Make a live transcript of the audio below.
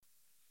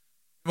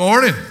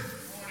Morning.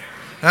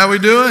 How we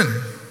doing?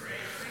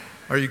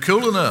 Are you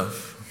cool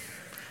enough?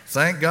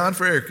 Thank God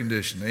for air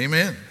conditioning.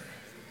 Amen.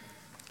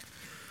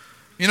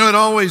 You know, it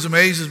always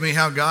amazes me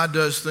how God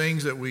does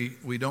things that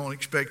we don't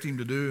expect Him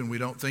to do and we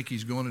don't think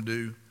He's going to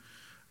do.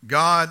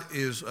 God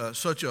is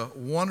such a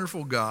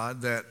wonderful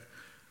God that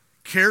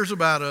cares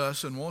about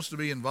us and wants to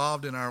be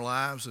involved in our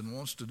lives and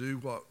wants to do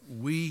what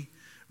we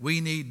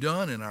need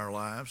done in our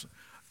lives.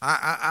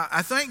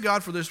 I thank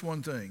God for this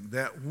one thing,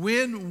 that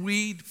when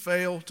we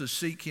fail to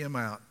seek Him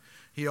out,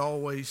 He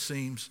always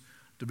seems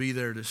to be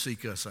there to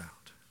seek us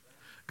out.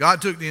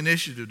 God took the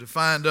initiative to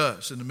find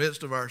us in the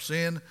midst of our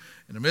sin,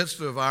 in the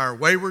midst of our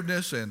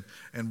waywardness, and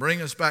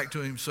bring us back to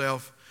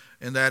Himself,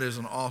 and that is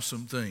an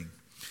awesome thing.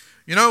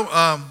 You know,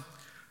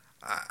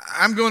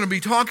 I'm going to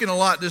be talking a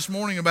lot this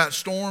morning about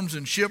storms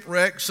and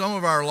shipwrecks. Some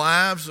of our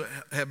lives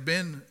have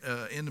been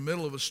in the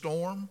middle of a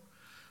storm.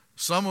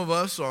 Some of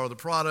us are the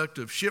product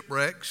of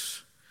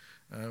shipwrecks.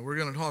 We're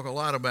going to talk a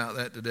lot about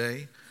that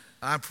today.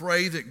 I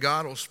pray that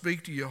God will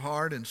speak to your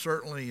heart and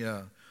certainly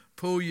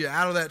pull you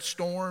out of that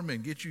storm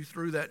and get you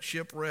through that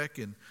shipwreck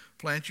and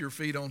plant your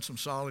feet on some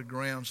solid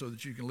ground so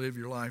that you can live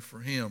your life for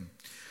Him.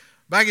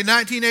 Back in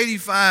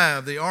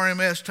 1985, the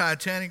RMS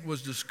Titanic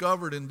was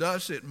discovered, and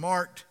thus it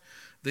marked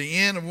the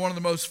end of one of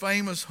the most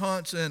famous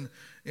hunts in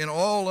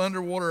all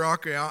underwater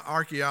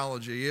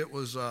archaeology. It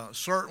was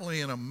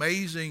certainly an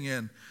amazing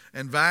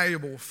and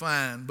valuable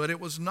find, but it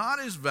was not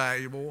as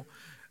valuable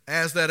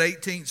as that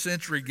 18th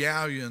century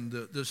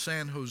galleon, the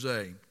San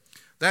Jose.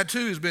 That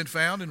too has been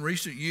found in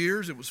recent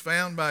years. It was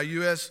found by a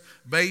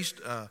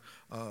U.S.-based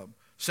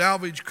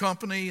salvage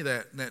company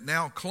that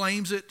now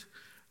claims it.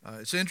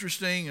 It's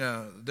interesting.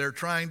 They're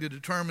trying to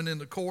determine in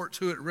the courts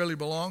who it really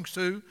belongs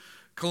to.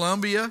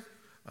 Colombia,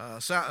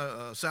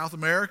 South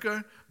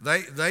America,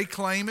 they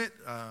claim it.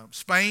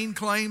 Spain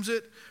claims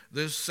it.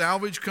 This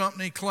salvage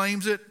company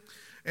claims it.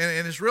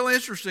 And it's really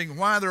interesting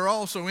why they're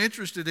all so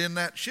interested in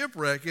that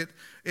shipwreck.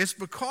 It's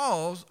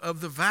because of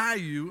the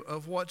value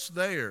of what's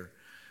there.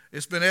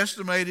 It's been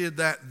estimated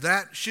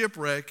that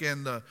shipwreck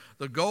and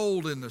the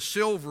gold and the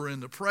silver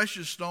and the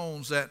precious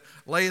stones that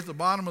lay at the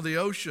bottom of the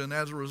ocean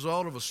as a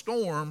result of a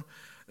storm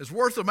is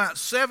worth about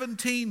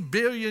 $17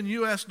 billion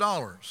US.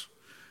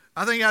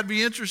 I think I'd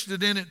be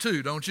interested in it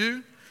too, don't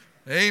you?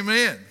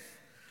 Amen.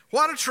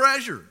 What a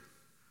treasure.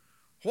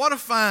 What a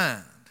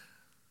find.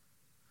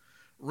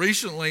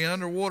 Recently,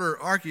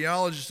 underwater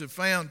archaeologists have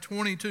found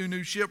 22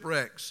 new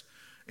shipwrecks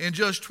in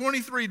just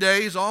 23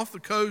 days off the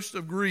coast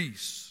of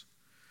Greece.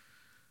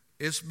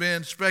 It's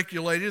been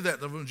speculated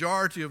that the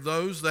majority of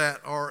those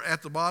that are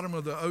at the bottom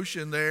of the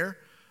ocean there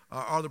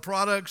are the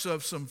products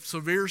of some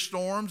severe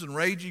storms and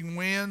raging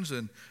winds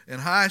and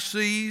high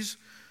seas.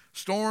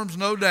 Storms,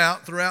 no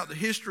doubt, throughout the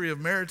history of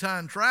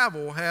maritime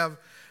travel have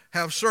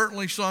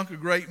certainly sunk a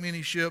great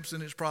many ships,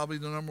 and it's probably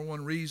the number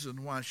one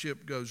reason why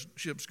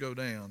ships go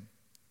down.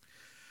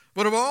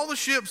 But of all the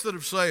ships that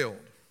have sailed,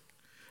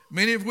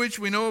 many of which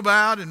we know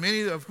about and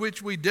many of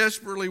which we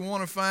desperately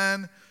want to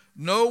find,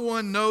 no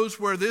one knows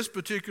where this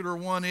particular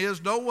one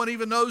is. No one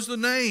even knows the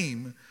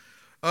name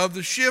of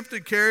the ship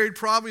that carried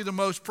probably the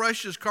most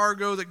precious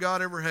cargo that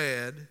God ever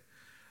had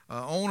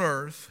on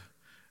earth.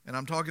 And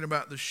I'm talking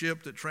about the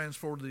ship that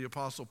transported the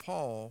Apostle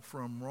Paul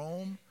from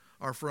Rome,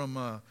 or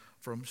from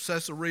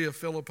Caesarea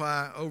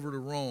Philippi over to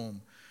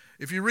Rome.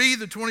 If you read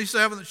the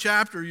 27th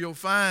chapter, you'll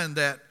find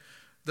that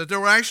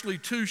there were actually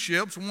two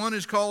ships. One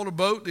is called a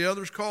boat, the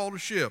other is called a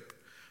ship.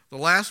 The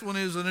last one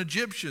is an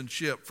Egyptian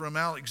ship from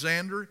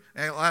Alexandria.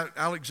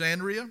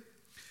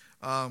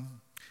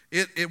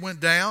 It went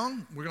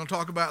down. We're going to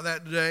talk about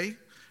that today.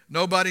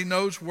 Nobody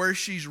knows where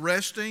she's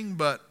resting,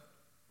 but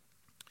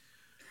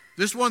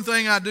this one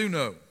thing I do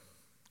know.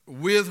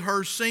 With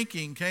her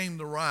sinking came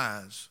the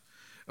rise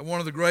of one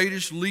of the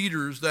greatest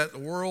leaders that the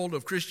world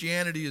of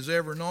Christianity has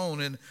ever known.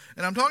 And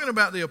I'm talking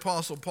about the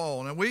Apostle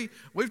Paul. Now,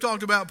 we've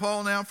talked about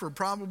Paul now for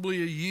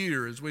probably a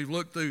year as we've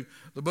looked through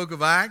the book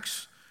of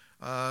Acts.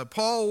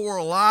 Paul wore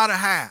a lot of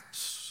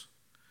hats.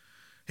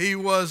 He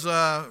was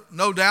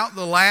no doubt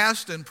the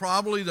last and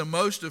probably the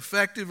most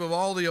effective of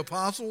all the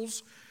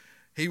apostles.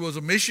 He was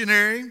a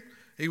missionary.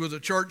 He was a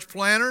church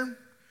planter.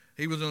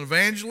 He was an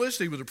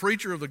evangelist. He was a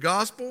preacher of the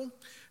gospel.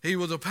 He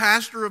was a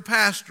pastor of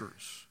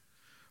pastors.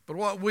 But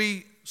what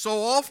we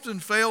so often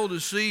fail to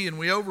see and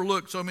we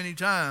overlook so many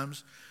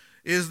times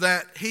is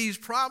that he's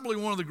probably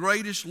one of the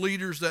greatest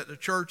leaders that the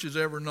church has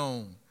ever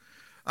known.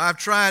 I've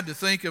tried to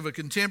think of a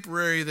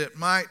contemporary that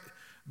might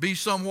be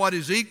somewhat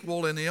his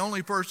equal, and the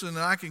only person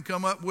that I can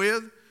come up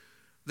with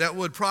that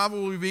would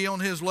probably be on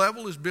his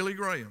level is Billy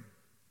Graham.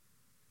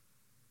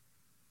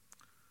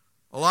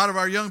 A lot of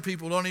our young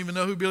people don't even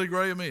know who Billy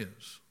Graham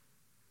is.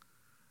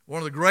 One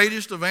of the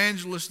greatest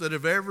evangelists that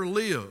have ever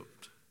lived.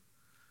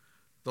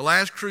 The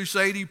last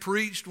crusade he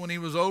preached when he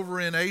was over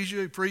in Asia,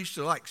 he preached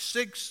to like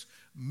 6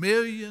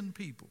 million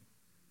people.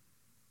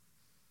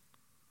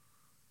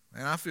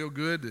 And I feel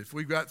good if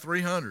we've got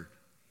 300.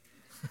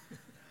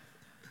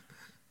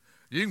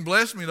 You can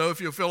bless me, though, if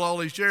you'll fill all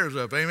these chairs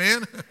up.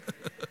 Amen?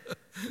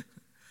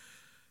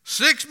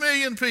 6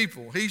 million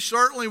people. He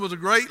certainly was a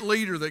great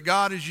leader that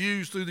God has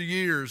used through the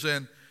years.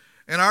 And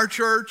our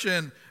church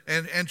and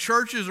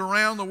churches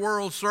around the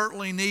world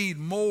certainly need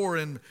more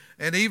and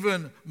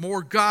even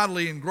more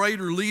godly and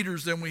greater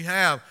leaders than we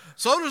have.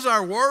 So does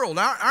our world.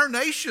 Our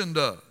nation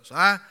does.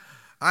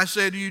 I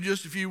said to you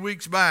just a few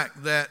weeks back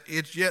that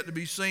it's yet to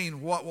be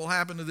seen what will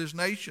happen to this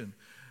nation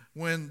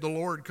when the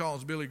Lord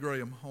calls Billy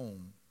Graham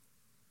home.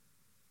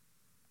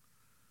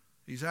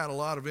 He's had a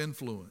lot of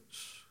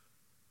influence.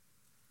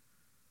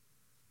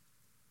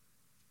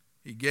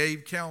 He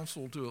gave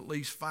counsel to at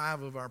least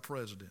 5 of our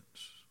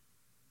presidents.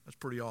 That's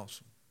pretty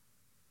awesome.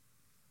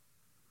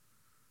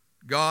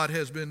 God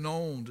has been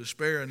known to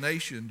spare a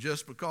nation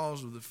just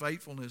because of the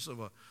faithfulness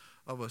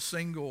of a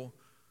single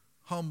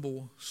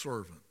humble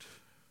servant.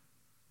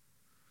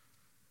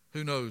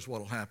 Who knows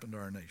what will happen to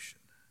our nation?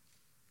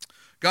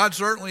 God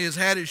certainly has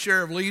had his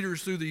share of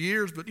leaders through the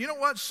years, but you know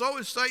what? So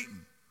is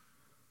Satan.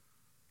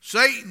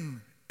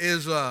 Satan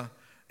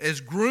is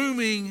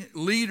grooming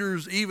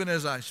leaders even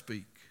as I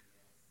speak.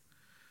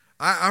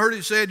 I heard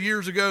it said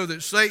years ago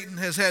that Satan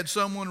has had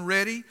someone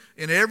ready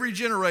in every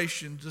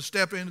generation to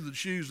step into the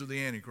shoes of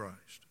the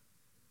Antichrist.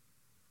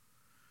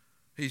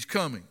 He's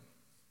coming.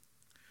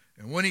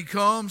 And when he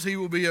comes, he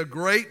will be a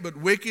great but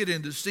wicked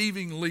and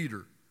deceiving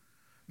leader.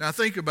 Now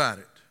think about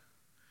it.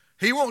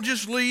 He won't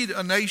just lead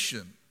a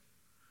nation.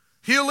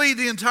 He'll lead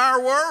the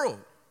entire world.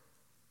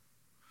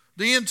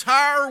 The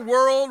entire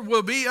world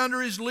will be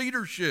under his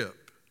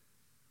leadership.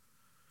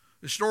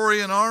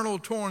 Historian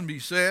Arnold Toynbee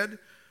said,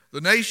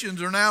 "The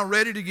nations are now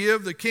ready to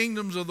give the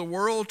kingdoms of the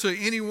world to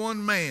any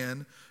one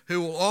man who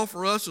will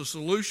offer us a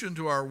solution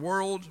to our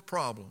world's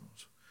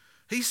problems."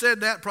 He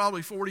said that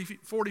probably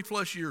 40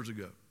 plus years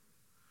ago.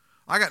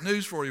 I got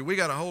news for you. We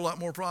got a whole lot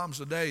more problems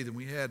today than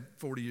we had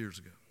 40 years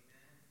ago.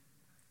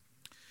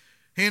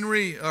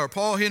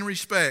 Paul Henry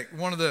Speck,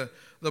 one of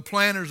the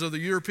planners of the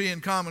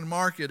European Common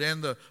Market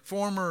and the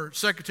former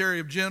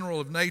Secretary General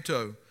of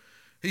NATO,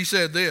 he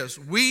said this: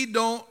 "We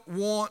don't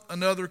want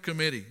another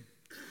committee.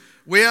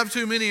 We have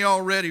too many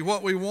already.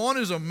 What we want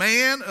is a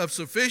man of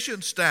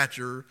sufficient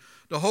stature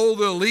to hold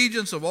the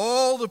allegiance of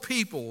all the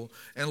people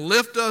and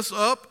lift us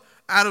up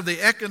out of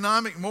the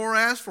economic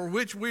morass for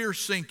which we are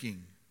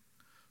sinking.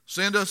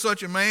 Send us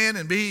such a man,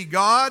 and be he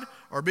God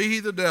or be he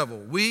the devil,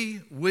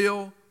 we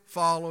will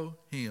follow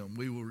him."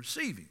 We will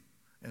receive him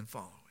and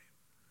follow him.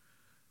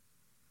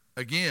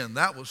 Again,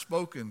 that was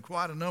spoken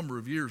quite a number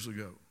of years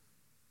ago.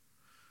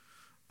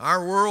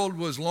 Our world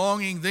was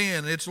longing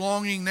then. It's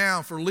longing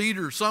now for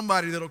leaders,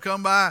 somebody that will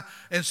come by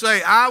and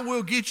say, "I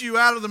will get you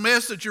out of the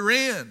mess that you're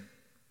in."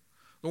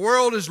 The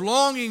world is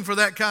longing for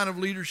that kind of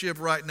leadership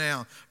right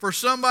now, for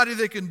somebody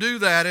that can do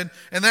that,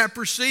 and that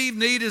perceived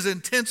need is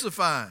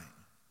intensifying.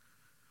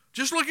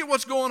 Just look at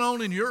what's going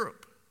on in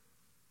Europe.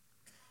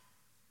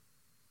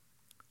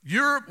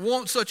 Europe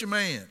wants such a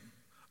man.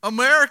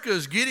 America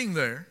is getting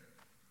there.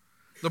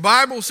 The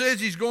Bible says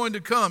he's going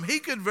to come. He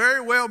could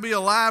very well be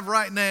alive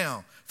right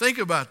now. Think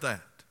about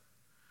that.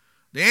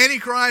 The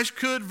Antichrist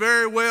could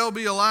very well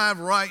be alive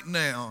right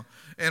now.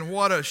 And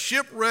what a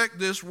shipwreck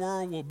this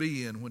world will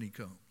be in when he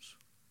comes.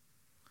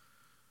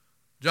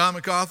 John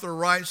MacArthur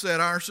writes that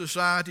our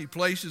society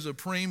places a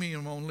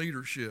premium on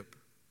leadership.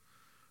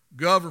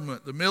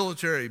 Government, the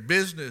military,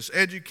 business,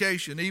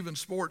 education, even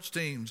sports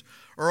teams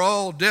are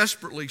all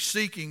desperately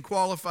seeking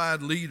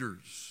qualified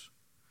leaders.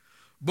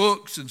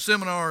 Books and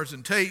seminars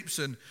and tapes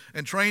and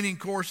training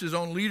courses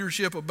on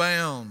leadership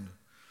abound.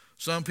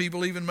 Some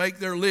people even make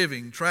their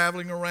living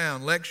traveling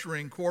around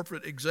lecturing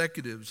corporate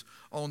executives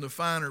on the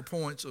finer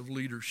points of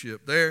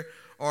leadership. There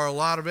are a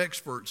lot of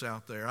experts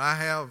out there. I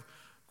have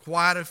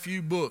quite a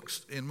few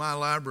books in my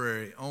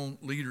library on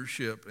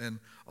leadership, and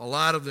a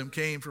lot of them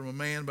came from a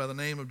man by the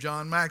name of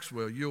John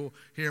Maxwell. You'll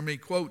hear me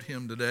quote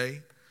him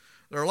today.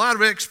 There are a lot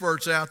of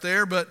experts out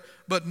there, but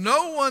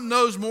no one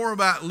knows more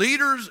about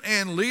leaders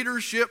and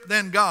leadership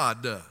than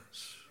God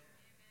does.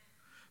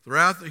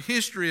 Throughout the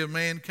history of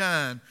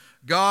mankind,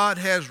 God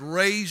has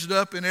raised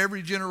up in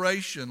every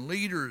generation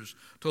leaders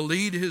to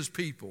lead his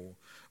people.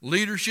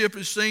 Leadership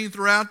is seen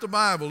throughout the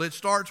Bible. It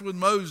starts with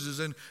Moses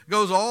and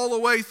goes all the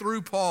way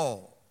through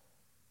Paul.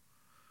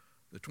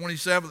 The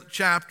 27th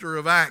chapter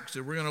of Acts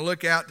that we're going to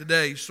look at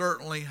today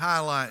certainly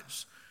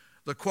highlights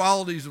the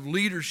qualities of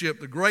leadership,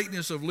 the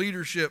greatness of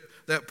leadership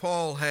that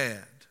Paul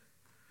had.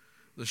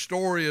 The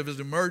story of his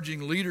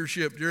emerging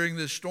leadership during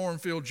this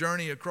storm-filled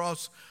journey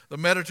across the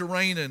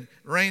Mediterranean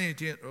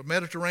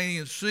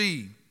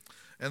Sea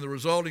and the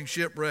resulting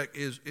shipwreck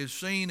is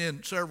seen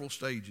in several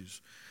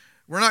stages.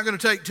 We're not going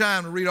to take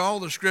time to read all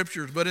the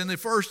scriptures, but in the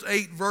first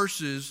 8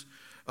 verses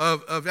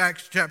of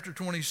Acts chapter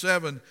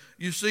 27,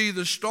 you see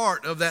the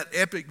start of that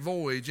epic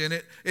voyage. And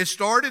it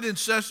started in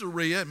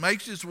Caesarea. It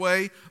makes its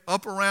way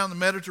up around the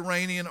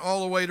Mediterranean all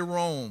the way to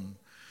Rome.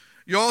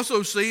 You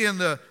also see in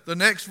the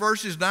next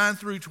verses 9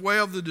 through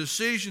 12 the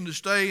decision to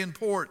stay in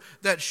port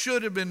that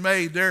should have been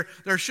made. There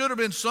should have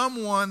been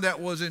someone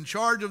that was in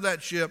charge of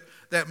that ship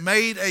that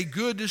made a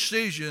good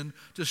decision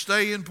to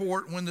stay in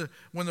port when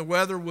the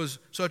weather was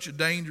such a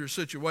dangerous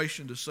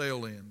situation to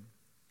sail in.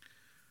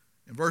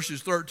 In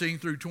verses 13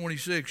 through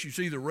 26, you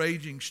see the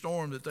raging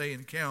storm that they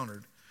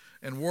encountered,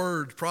 and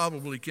words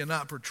probably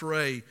cannot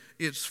portray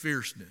its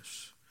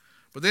fierceness.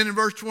 But then in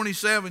verse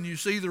 27, you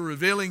see the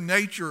revealing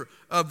nature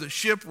of the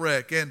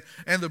shipwreck. And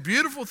the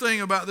beautiful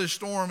thing about this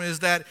storm is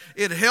that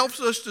it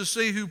helps us to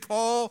see who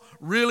Paul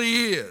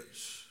really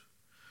is.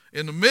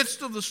 In the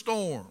midst of the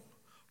storm,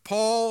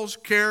 Paul's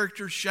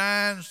character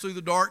shines through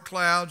the dark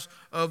clouds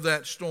of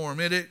that storm.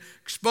 And it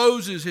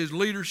exposes his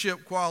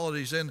leadership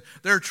qualities, and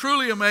they're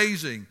truly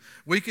amazing.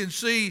 We can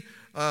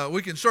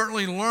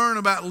certainly learn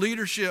about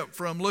leadership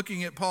from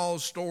looking at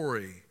Paul's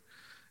story.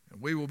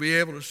 And we will be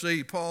able to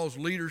see Paul's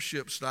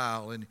leadership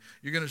style, and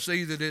you're going to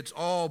see that it's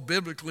all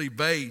biblically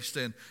based,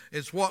 and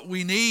it's what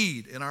we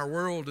need in our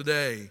world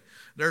today.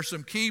 There are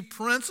some key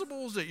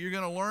principles that you're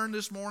going to learn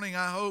this morning,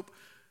 I hope,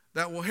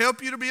 that will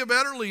help you to be a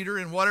better leader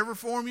in whatever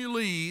form you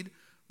lead,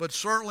 but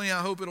certainly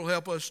I hope it'll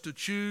help us to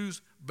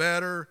choose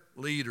better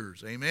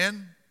leaders.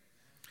 Amen?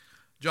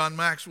 John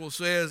Maxwell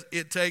says,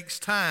 it takes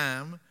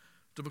time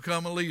to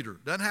become a leader.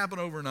 It doesn't happen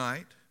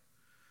overnight.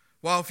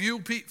 While few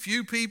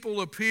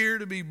people appear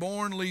to be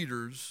born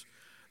leaders,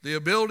 the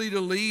ability to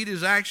lead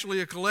is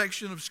actually a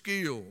collection of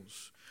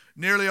skills,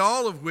 nearly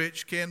all of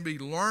which can be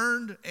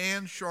learned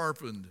and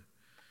sharpened.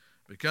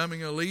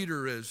 Becoming a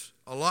leader is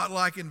a lot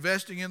like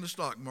investing in the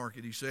stock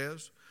market, he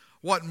says.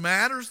 What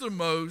matters the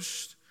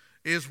most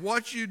is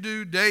what you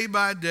do day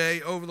by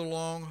day over the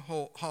long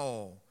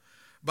haul.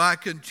 By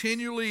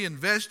continually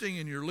investing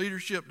in your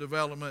leadership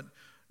development,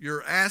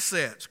 your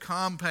assets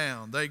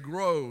compound, they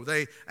grow,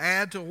 they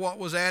add to what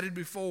was added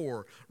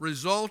before,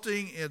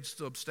 resulting in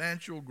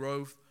substantial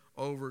growth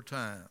over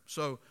time.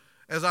 So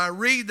as I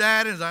read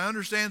that, as I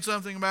understand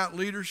something about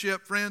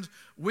leadership, friends,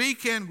 we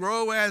can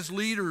grow as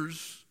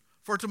leaders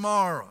for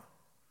tomorrow.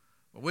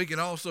 But we can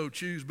also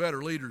choose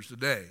better leaders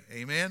today.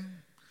 Amen?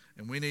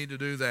 And we need to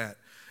do that.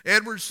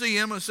 Edward C.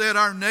 Emma said,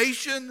 our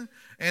nation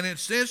and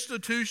its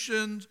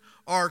institutions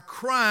are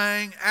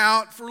crying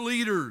out for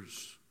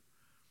leaders.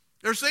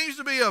 There seems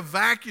to be a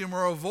vacuum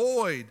or a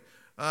void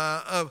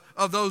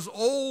of those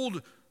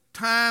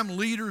old-time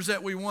leaders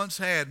that we once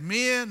had,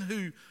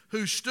 men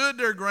who stood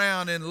their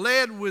ground and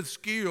led with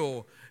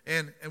skill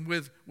and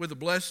with the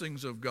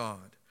blessings of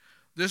God.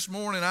 This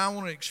morning, I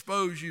want to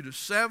expose you to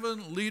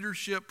 7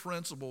 leadership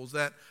principles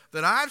that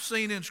I've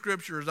seen in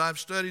Scripture as I've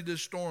studied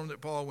this storm that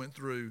Paul went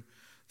through,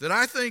 that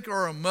I think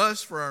are a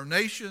must for our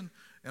nation,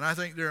 and I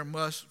think they're a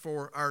must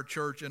for our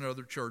church and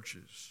other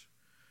churches.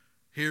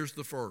 Here's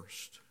the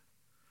first.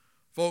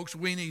 Folks,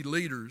 we need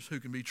leaders who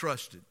can be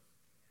trusted.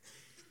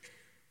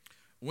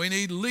 We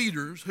need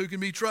leaders who can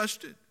be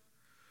trusted.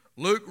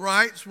 Luke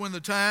writes, when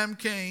the time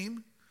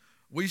came,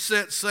 we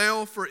set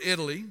sail for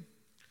Italy.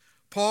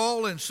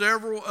 Paul and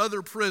several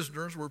other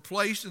prisoners were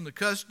placed in the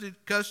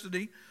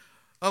custody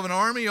of an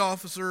army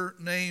officer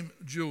named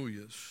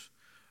Julius,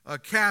 a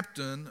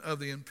captain of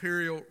the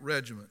imperial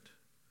regiment.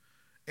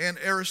 And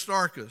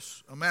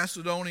Aristarchus, a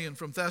Macedonian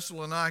from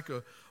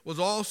Thessalonica, was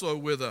also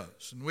with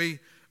us. And we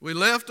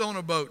left on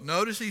a boat.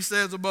 Notice he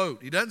says a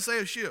boat. He doesn't say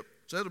a ship.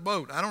 He says a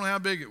boat. I don't know how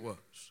big it was.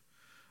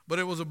 But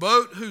it was a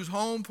boat whose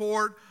home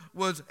port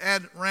was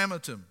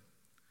Adramyttium.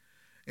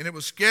 And it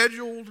was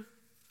scheduled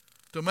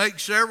to make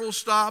several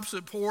stops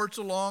at ports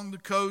along the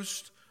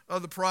coast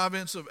of the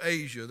province of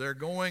Asia. They're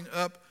going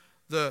up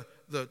the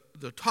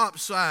top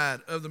side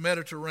of the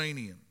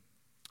Mediterranean.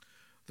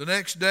 The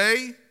next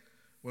day,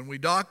 when we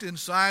docked in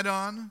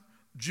Sidon,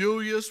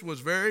 Julius was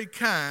very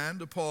kind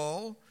to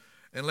Paul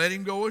and let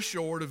him go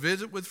ashore to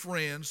visit with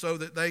friends so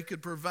that they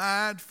could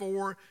provide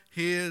for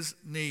his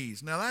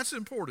needs. Now that's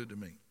important to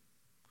me.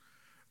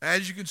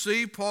 As you can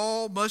see,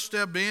 Paul must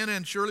have been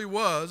and surely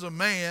was a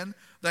man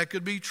that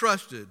could be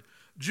trusted.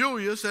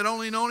 Julius had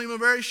only known him a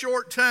very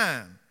short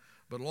time,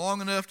 but long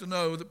enough to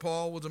know that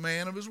Paul was a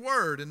man of his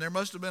word. And there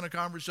must have been a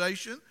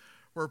conversation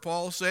where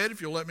Paul said,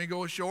 if you'll let me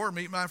go ashore and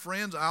meet my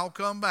friends, I'll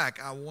come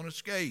back. I won't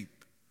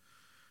escape.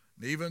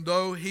 And even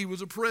though he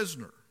was a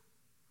prisoner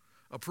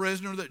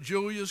that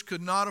Julius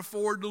could not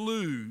afford to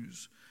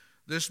lose,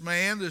 this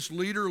man, this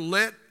leader,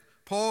 let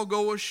Paul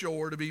go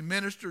ashore to be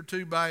ministered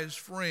to by his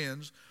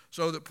friends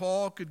so that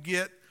Paul could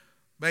get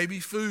maybe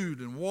food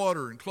and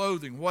water and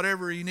clothing,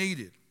 whatever he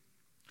needed.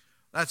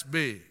 That's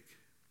big.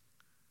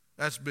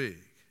 That's big.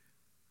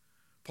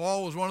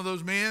 Paul was one of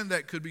those men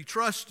that could be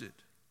trusted.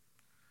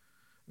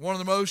 One of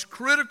the most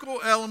critical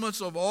elements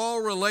of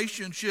all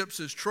relationships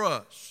is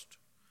trust.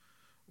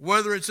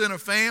 Whether it's in a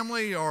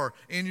family or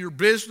in your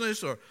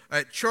business or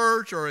at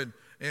church or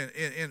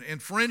in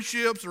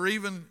friendships or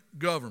even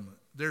government,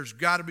 there's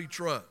got to be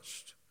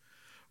trust.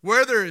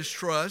 Where there is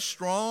trust,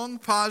 strong,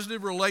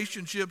 positive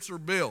relationships are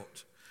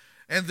built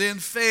and then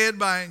fed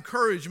by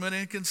encouragement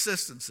and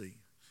consistency.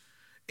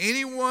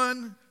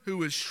 Anyone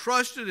who is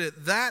trusted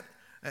at that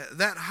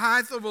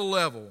height of a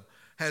level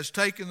has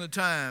taken the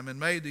time and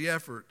made the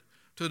effort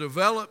to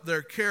develop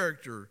their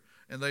character,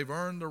 and they've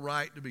earned the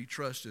right to be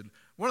trusted.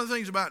 One of the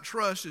things about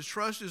trust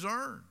is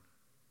earned.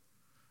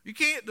 You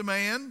can't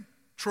demand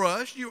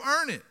trust, you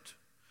earn it.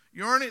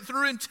 You earn it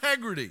through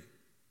integrity.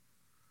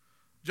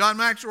 John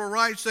Maxwell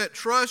writes that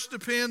trust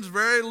depends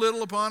very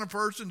little upon a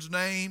person's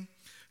name,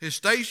 his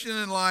station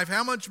in life,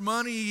 how much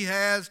money he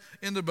has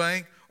in the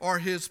bank, or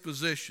his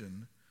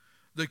position.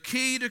 The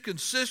key to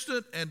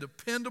consistent and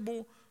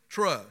depended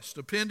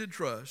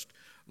trust,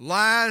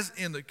 lies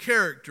in the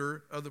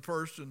character of the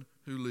person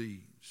who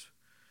leads.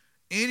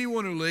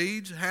 Anyone who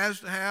leads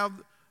has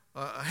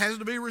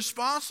to be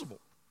responsible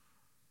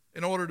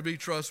in order to be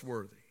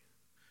trustworthy.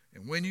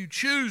 And when you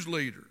choose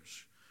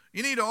leaders,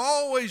 you need to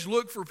always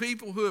look for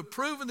people who have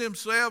proven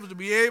themselves to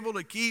be able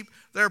to keep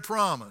their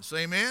promise.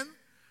 Amen?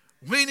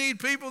 We need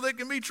people that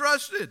can be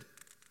trusted.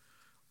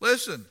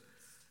 Listen,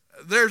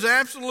 there's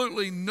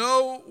absolutely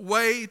no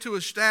way to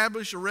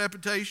establish a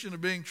reputation of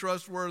being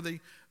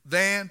trustworthy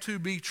than to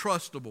be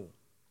trustable.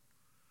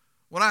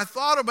 When I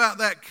thought about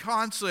that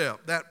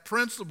concept, that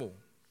principle,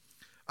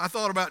 I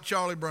thought about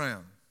Charlie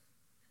Brown.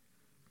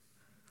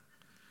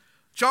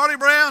 Charlie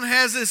Brown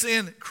has this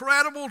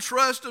incredible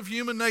trust of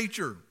human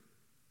nature.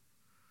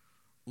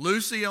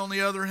 Lucy, on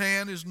the other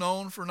hand, is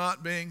known for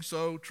not being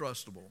so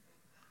trustable.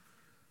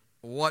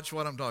 Watch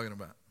what I'm talking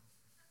about.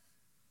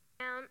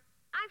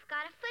 I've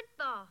got a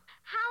football.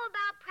 How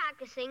about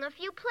practicing a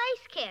few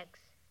place kicks?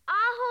 I'll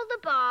hold the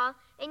ball,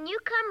 and you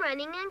come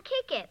running and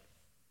kick it.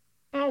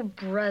 Oh,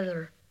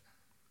 brother.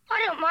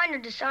 I don't mind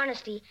your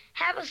dishonesty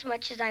half as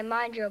much as I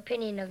mind your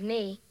opinion of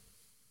me.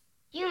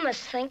 You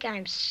must think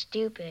I'm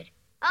stupid.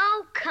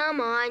 Oh, come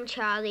on,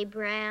 Charlie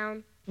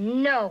Brown.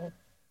 No.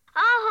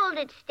 I'll hold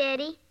it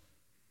steady.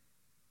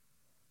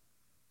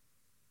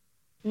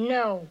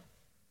 No.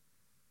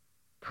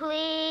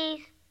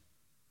 Please?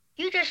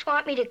 You just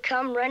want me to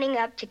come running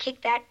up to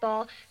kick that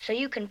ball so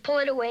you can pull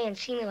it away and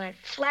see me land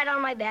flat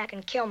on my back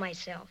and kill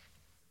myself.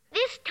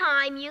 This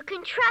time you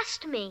can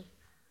trust me.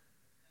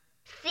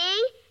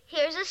 See?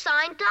 Here's a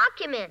signed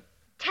document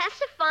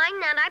testifying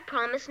that I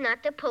promise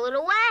not to pull it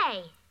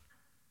away.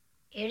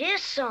 It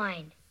is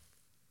signed.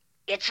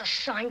 It's a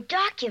signed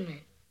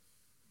document.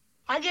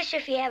 I guess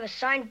if you have a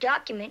signed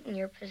document in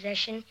your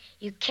possession,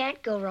 you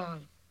can't go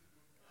wrong.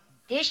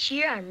 This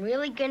year, I'm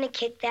really going to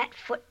kick that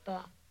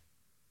football.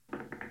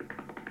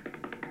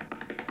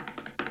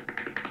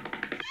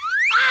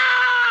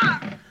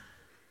 Ah!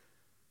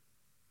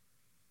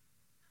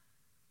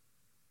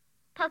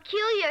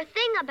 Peculiar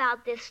thing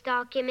about this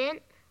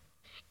document,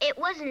 it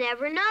was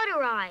never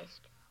notarized.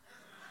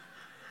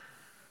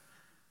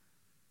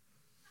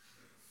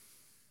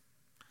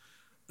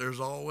 There's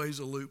always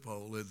a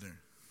loophole, isn't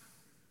there?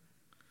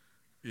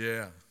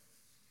 Yeah.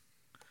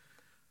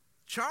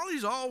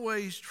 Charlie's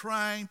always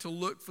trying to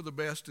look for the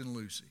best in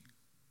Lucy.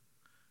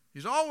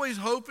 He's always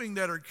hoping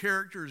that her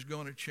character is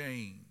going to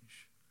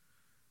change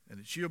and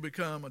that she'll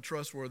become a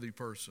trustworthy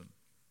person.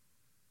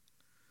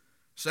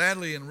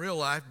 Sadly, in real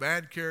life,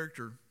 bad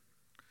character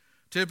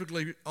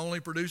typically only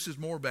produces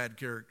more bad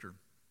character.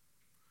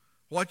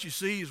 What you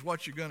see is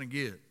what you're going to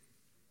get.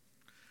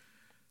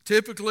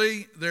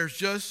 Typically, there's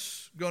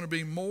just going to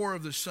be more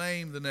of the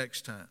same the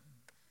next time.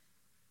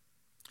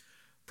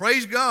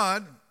 Praise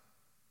God,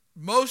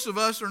 most of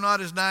us are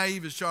not as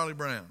naive as Charlie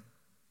Brown.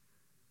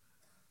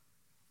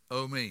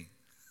 Oh, me.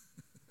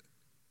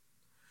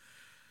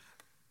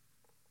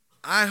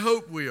 I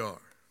hope we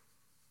are.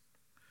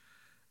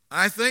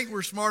 I think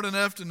we're smart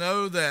enough to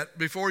know that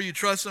before you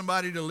trust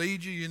somebody to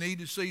lead you, you need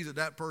to see that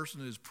that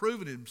person has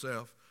proven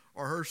himself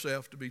or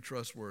herself to be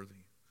trustworthy.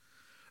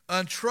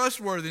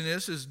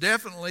 Untrustworthiness is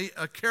definitely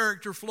a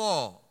character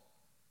flaw.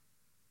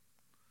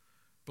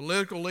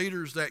 Political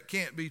leaders that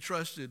can't be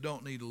trusted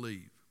don't need to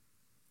leave.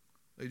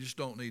 They just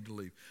don't need to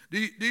leave. Do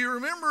you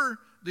remember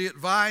the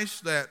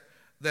advice that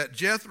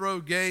Jethro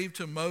gave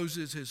to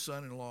Moses, his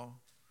son-in-law?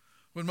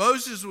 When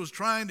Moses was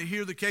trying to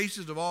hear the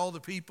cases of all the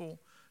people,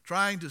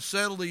 trying to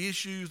settle the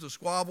issues, the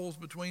squabbles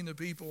between the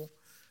people,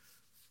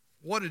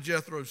 what did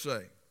Jethro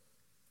say?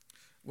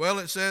 Well,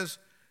 it says,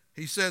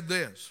 he said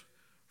this,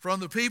 "From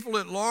the people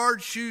at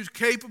large choose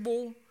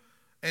capable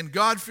and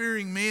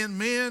God-fearing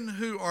men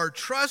who are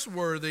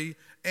trustworthy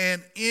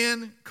and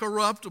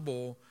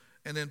incorruptible,"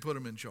 and then put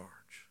them in charge.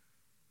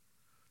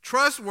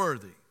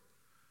 Trustworthy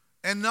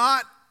and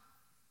not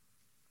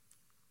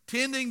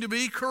tending to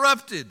be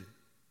corrupted.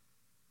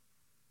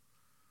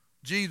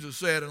 Jesus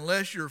said,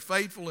 unless you're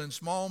faithful in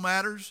small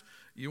matters,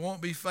 you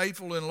won't be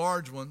faithful in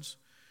large ones.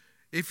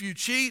 If you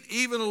cheat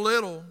even a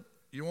little,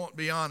 you won't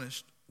be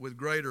honest with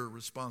greater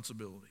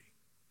responsibility.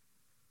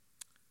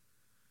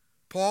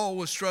 Paul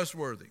was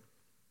trustworthy.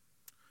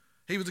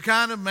 He was the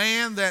kind of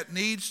man that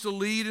needs to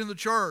lead in the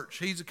church.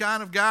 He's the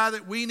kind of guy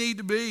that we need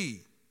to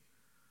be.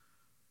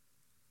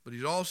 But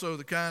he's also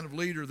the kind of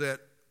leader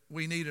that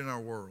we need in our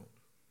world.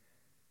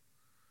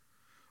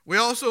 We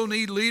also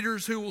need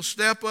leaders who will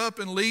step up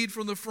and lead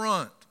from the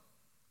front.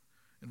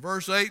 In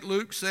verse 8,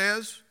 Luke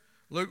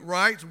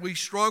writes, "We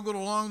struggled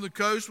along the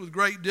coast with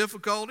great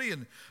difficulty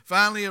and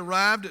finally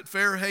arrived at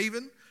Fair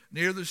Haven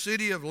near the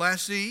city of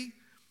Lasea.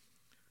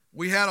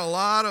 We had a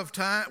lot of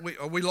time.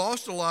 We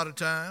lost a lot of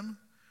time.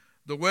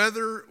 The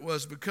weather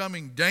was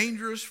becoming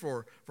dangerous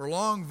for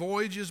long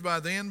voyages by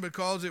then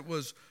because it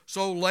was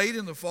so late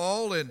in the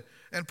fall, and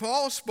And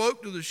Paul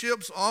spoke to the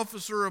ship's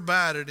officer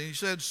about it, and he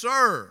said,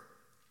 "Sir,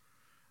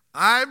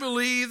 I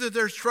believe that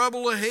there's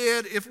trouble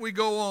ahead if we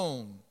go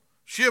on.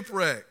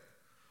 Shipwreck,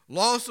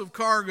 loss of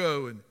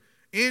cargo, and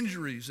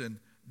injuries, and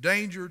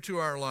danger to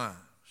our lives."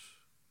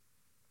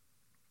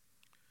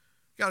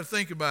 You got to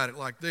think about it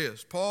like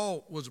this.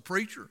 Paul was a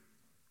preacher.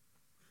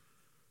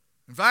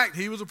 In fact,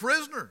 he was a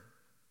prisoner.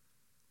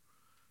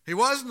 He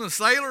wasn't a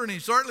sailor, and he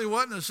certainly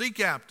wasn't a sea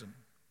captain.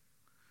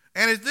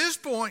 And at this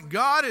point,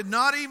 God had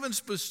not even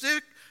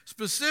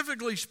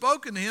specifically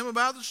spoken to him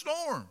about the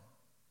storm.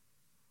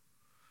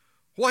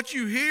 What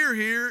you hear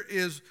here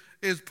is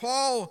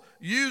Paul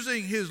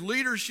using his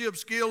leadership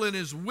skill and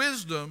his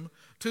wisdom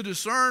to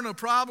discern a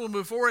problem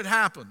before it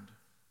happened.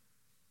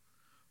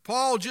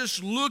 Paul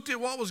just looked at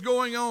what was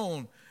going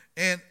on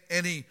and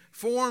he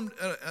formed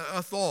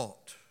a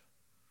thought.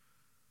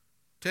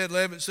 Ted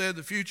Levitt said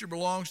the future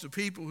belongs to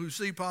people who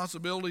see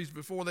possibilities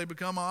before they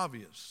become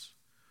obvious.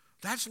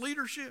 That's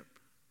leadership.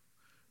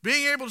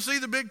 Being able to see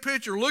the big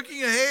picture,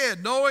 looking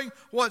ahead, knowing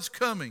what's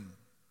coming.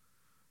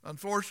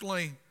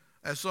 Unfortunately,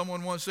 as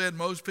someone once said,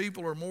 most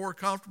people are more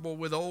comfortable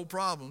with old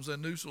problems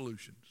than new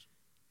solutions.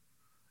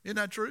 Isn't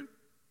that true?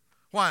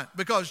 Why?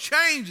 Because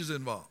change is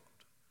involved.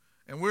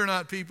 And we're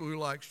not people who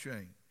like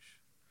change.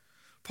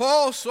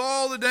 Paul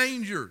saw the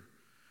danger,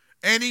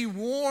 and he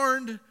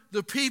warned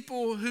the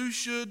people who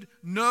should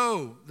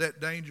know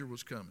that danger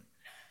was coming.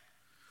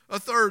 A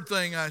third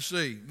thing I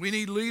see, we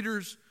need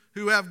leaders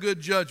who have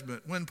good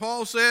judgment. When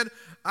Paul said,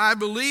 "I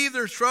believe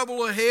there's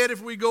trouble ahead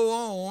if we go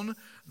on,"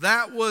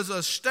 that was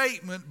a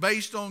statement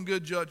based on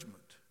good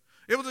judgment.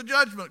 It was a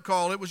judgment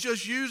call. It was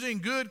just using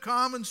good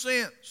common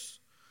sense.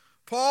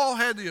 Paul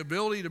had the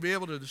ability to be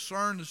able to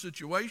discern the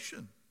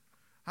situation.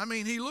 I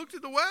mean, he looked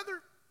at the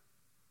weather.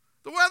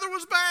 The weather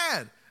was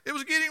bad. It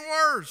was getting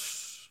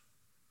worse.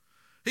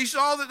 He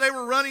saw that they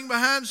were running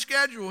behind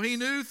schedule. He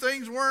knew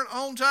things weren't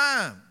on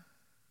time.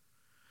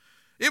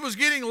 It was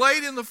getting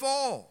late in the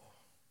fall.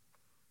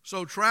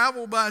 So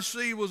travel by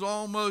sea was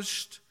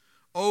almost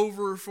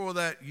over for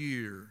that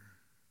year.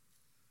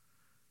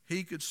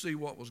 He could see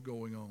what was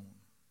going on.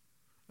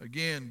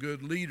 Again,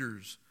 good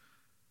leaders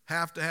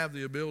have to have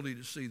the ability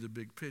to see the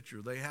big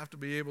picture. They have to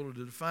be able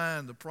to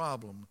define the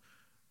problem.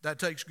 That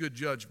takes good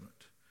judgment.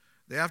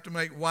 They have to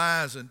make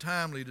wise and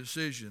timely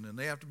decisions, and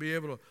they have to be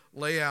able to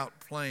lay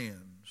out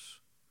plans.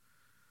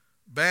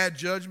 Bad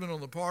judgment on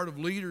the part of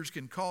leaders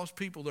can cost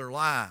people their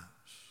lives.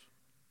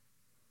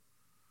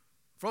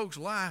 Folks,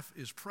 life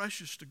is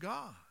precious to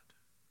God.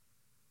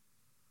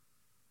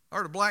 I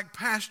heard a black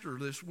pastor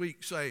this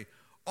week say,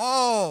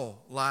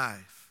 all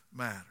life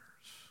matters.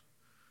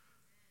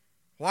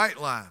 White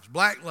lives,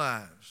 black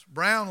lives,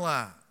 brown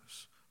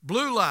lives,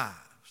 blue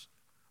lives.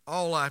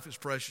 All life is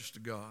precious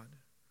to God.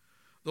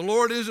 The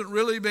Lord isn't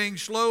really being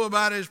slow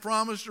about his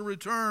promise to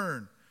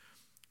return,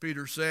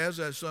 Peter says,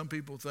 as some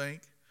people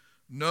think.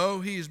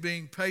 No, he is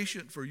being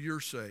patient for your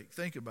sake.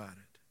 Think about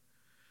it.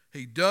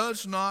 He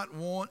does not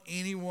want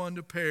anyone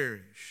to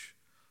perish,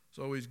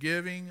 so he's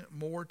giving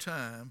more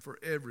time for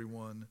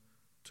everyone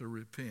to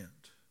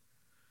repent.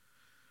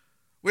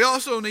 We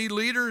also need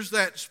leaders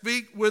that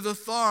speak with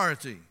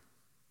authority.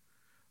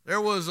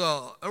 There were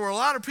a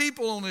lot of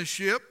people on this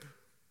ship.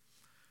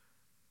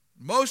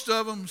 Most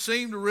of them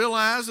seemed to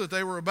realize that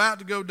they were about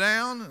to go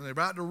down and they're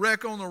about to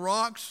wreck on the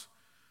rocks,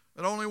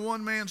 but only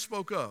one man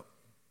spoke up.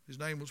 His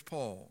name was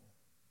Paul.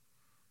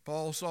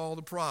 Paul saw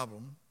the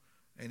problem,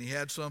 and he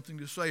had something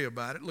to say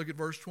about it. Look at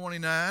verse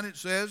 29. It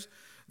says,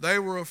 they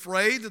were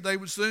afraid that they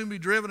would soon be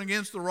driven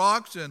against the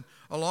rocks and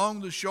along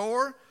the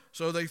shore,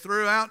 so they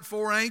threw out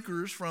 4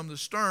 anchors from the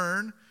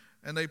stern,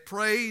 and they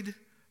prayed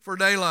for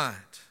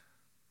daylight.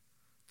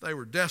 They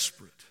were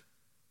desperate.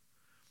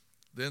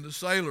 Then the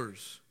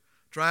sailors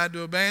tried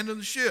to abandon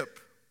the ship.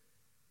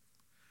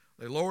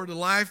 They lowered the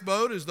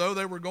lifeboat as though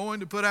they were going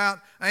to put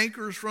out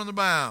anchors from the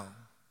bow.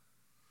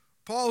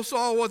 Paul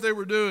saw what they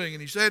were doing,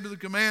 and he said to the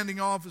commanding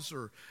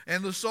officer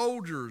and the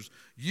soldiers,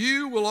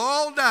 "You will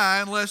all die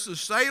unless the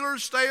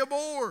sailors stay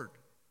aboard."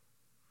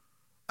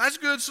 That's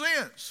good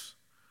sense.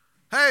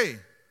 Hey,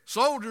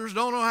 soldiers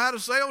don't know how to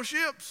sail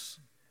ships.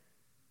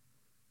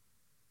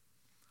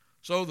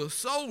 So the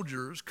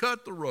soldiers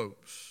cut the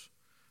ropes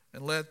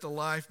and let the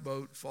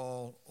lifeboat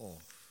fall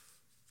off.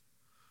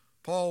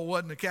 Paul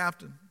wasn't a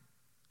captain.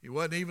 He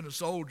wasn't even a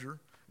soldier.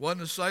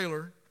 Wasn't a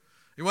sailor.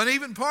 He wasn't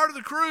even part of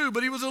the crew,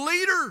 but he was a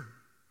leader.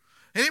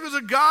 And he was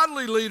a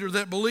godly leader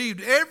that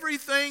believed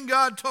everything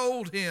God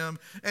told him,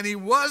 and he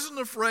wasn't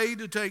afraid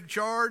to take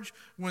charge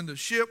when the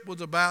ship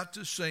was about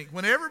to sink.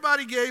 When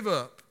everybody gave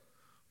up,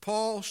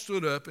 Paul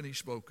stood up and he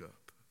spoke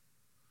up.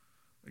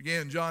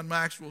 Again, John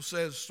Maxwell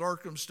says,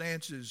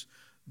 circumstances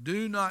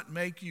do not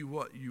make you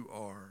what you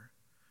are.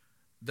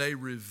 They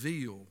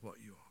reveal what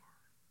you are.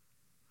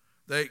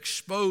 They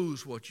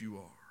expose what you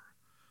are.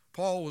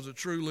 Paul was a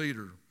true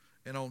leader,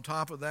 and on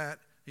top of that,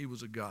 he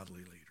was a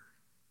godly leader.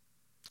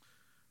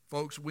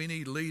 Folks, we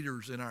need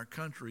leaders in our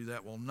country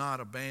that will not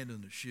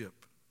abandon the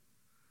ship,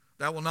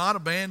 that will not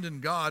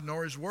abandon God,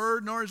 nor his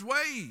word, nor his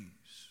ways.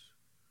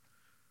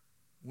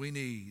 We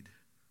need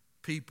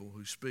people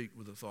who speak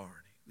with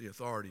authority, the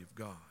authority of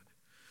God.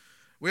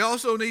 We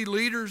also need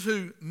leaders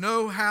who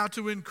know how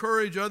to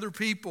encourage other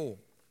people.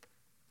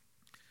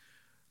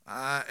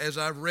 As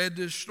I've read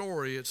this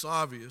story, it's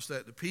obvious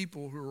that the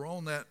people who were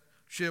on that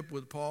ship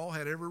with Paul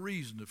had every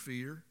reason to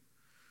fear.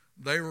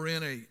 They were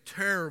in a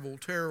terrible,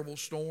 terrible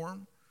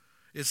storm.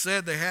 It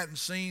said they hadn't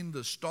seen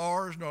the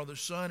stars nor the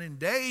sun in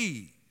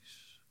days.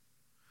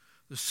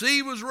 The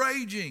sea was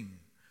raging,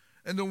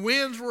 and the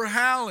winds were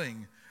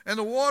howling, and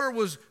the water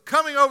was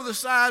coming over the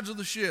sides of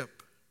the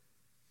ship.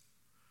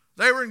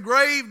 They were in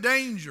grave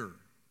danger.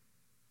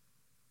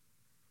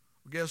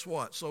 Well, guess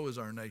what? So is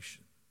our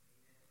nation.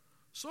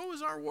 So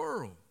is our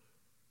world.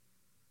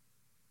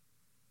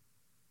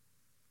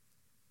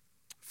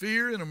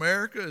 Fear in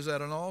America is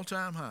at an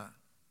all-time high.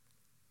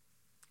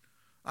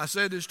 I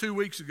said this 2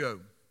 weeks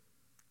ago.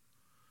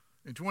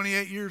 In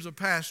 28 years of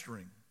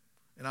pastoring,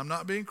 and I'm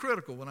not being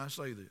critical when I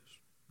say this,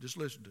 just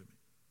listen to me.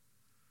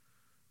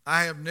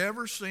 I have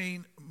never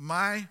seen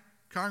my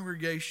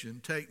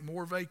congregation take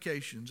more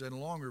vacations and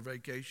longer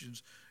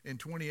vacations in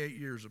 28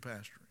 years of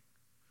pastoring.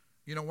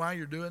 You know why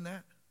you're doing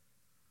that?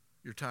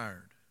 You're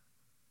tired.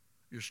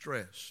 You're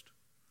stressed.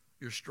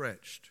 You're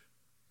stretched.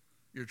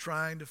 You're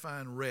trying to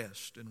find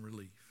rest and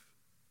relief.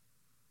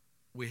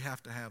 We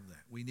have to have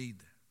that. We need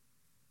that.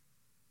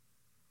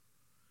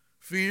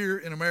 Fear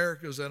in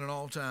America is at an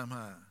all-time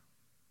high.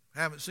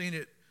 Haven't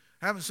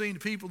seen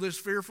people this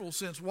fearful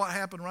since what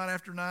happened right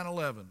after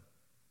 9/11.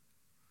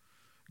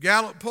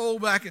 Gallup poll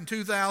back in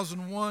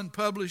 2001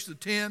 published the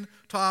 10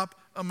 top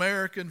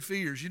American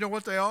fears. You know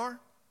what they are?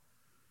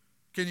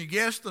 Can you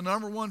guess the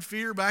number one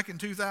fear back in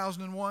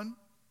 2001?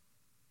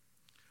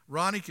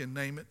 Ronnie can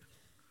name it.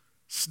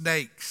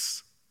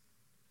 Snakes.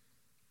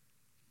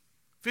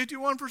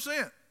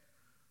 51%.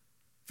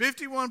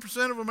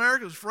 51% of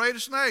America is afraid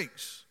of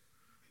snakes.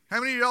 How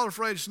many of y'all are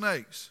afraid of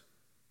snakes?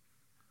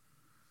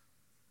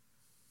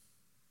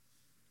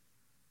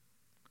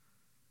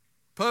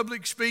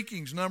 Public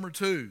speaking's number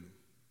 2.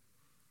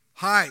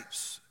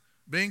 Heights,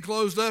 being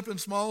closed up in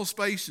small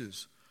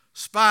spaces.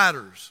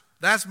 Spiders,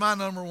 that's my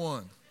number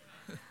 1.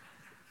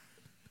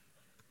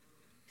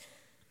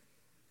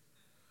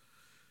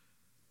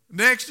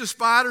 Next to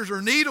spiders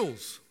are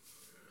needles.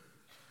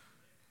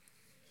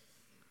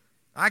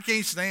 I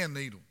can't stand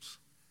needles.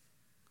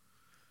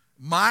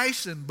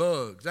 Mice and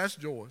bugs. That's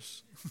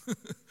Joyce.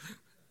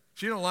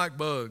 She don't like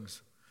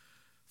bugs.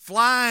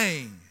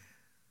 Flying.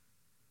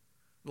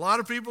 A lot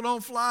of people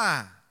don't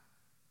fly.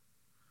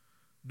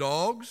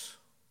 Dogs,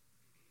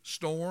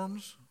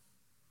 storms,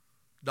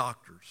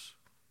 doctors.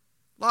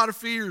 A lot of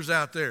fears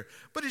out there.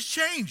 But it's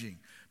changing.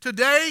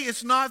 Today,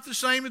 it's not the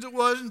same as it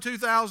was in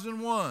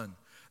 2001.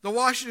 The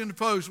Washington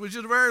Post, which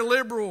is a very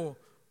liberal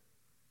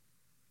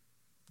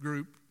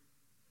group.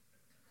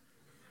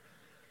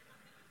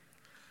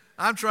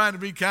 I'm trying to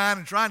be kind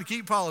and trying to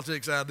keep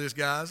politics out of this,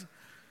 guys.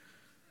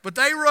 But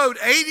they wrote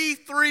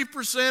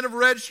 83% of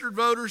registered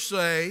voters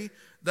say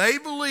they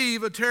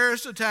believe a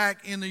terrorist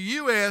attack in the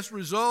U.S.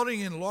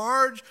 resulting in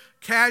large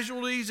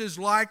casualties is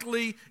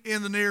likely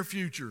in the near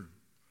future.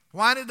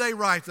 Why did they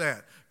write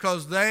that?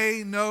 Because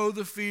they know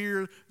the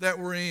fear that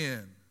we're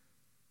in.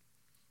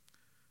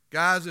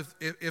 Guys,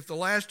 if the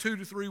last 2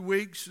 to 3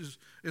 weeks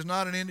is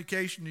not an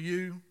indication to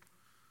you,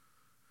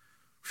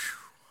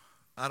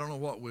 I don't know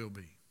what will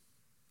be.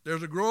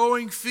 There's a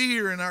growing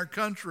fear in our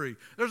country.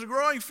 There's a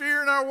growing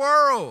fear in our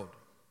world.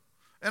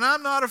 And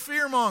I'm not a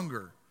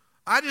fearmonger.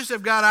 I just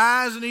have got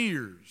eyes and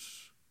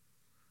ears.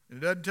 And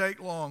it doesn't take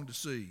long to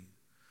see.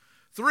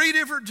 3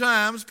 different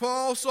times,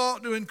 Paul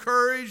sought to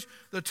encourage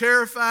the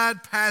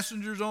terrified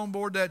passengers on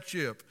board that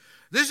ship.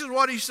 This is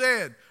what he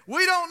said.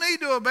 We don't need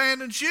to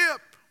abandon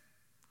ship.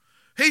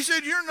 He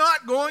said, you're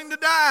not going to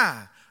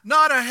die.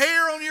 Not a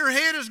hair on your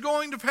head is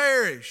going to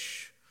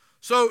perish.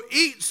 So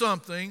eat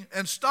something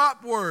and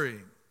stop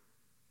worrying.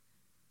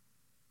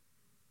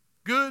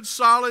 Good,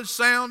 solid,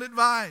 sound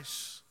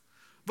advice.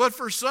 But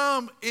for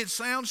some, it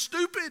sounds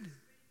stupid.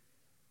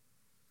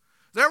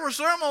 There were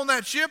some on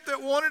that ship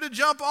that wanted to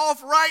jump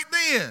off right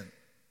then.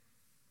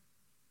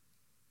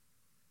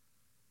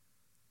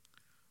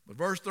 But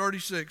verse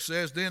 36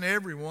 says, then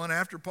everyone,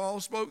 after Paul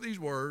spoke these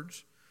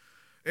words,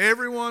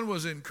 everyone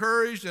was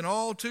encouraged, and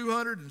all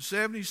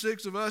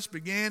 276 of us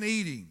began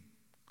eating.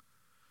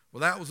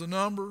 Well, that was the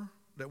number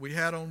that we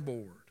had on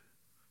board.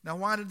 Now,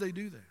 why did they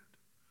do that?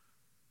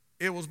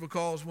 It was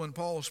because when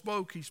Paul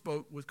spoke, he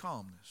spoke with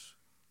calmness.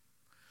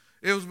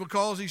 It was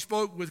because he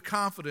spoke with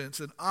confidence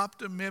and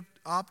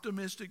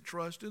optimistic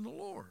trust in the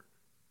Lord.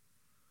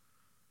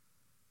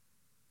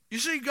 You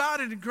see, God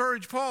had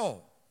encouraged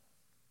Paul.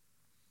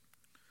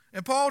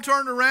 And Paul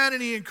turned around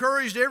and he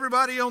encouraged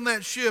everybody on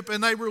that ship,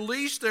 and they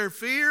released their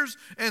fears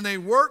and they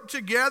worked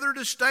together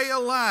to stay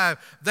alive.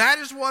 That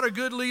is what a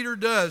good leader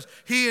does.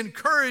 He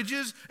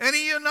encourages and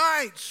he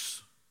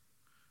unites.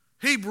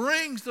 He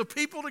brings the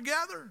people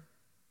together.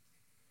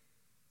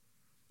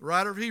 The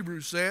writer of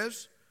Hebrews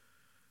says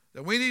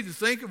that we need to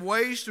think of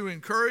ways to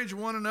encourage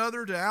one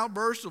another to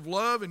outbursts of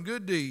love and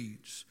good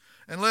deeds,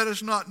 And let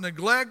us not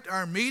neglect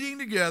our meeting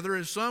together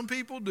as some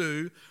people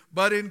do,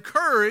 but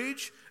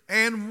encourage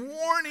and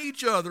warn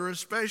each other,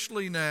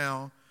 especially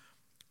now,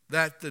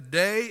 that the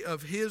day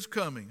of his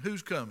coming,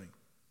 who's coming?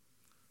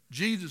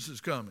 Jesus is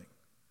coming.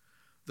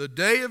 The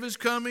day of his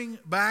coming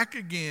back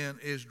again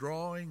is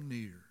drawing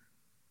near.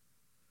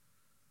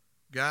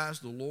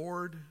 Guys, the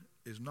Lord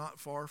is not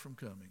far from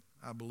coming.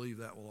 I believe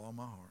that with all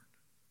my heart.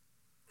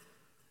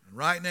 And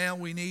right now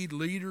we need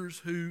leaders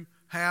who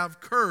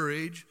have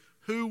courage,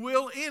 who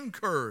will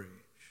encourage.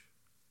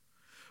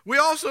 We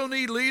also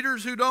need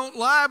leaders who don't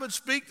lie but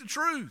speak the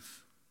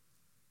truth.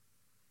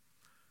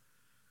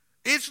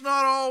 It's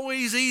not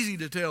always easy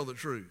to tell the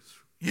truth.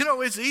 You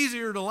know, it's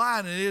easier to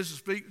lie than it is to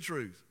speak the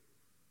truth.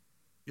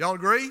 Y'all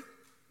agree?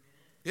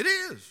 It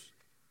is.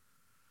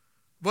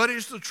 But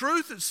it's the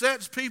truth that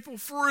sets people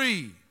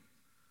free,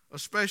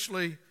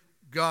 especially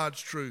God's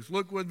truth.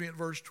 Look with me at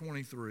verse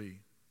 23.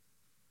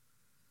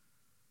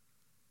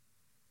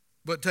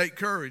 But take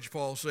courage,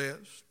 Paul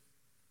says.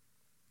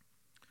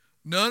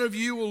 None of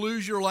you will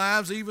lose your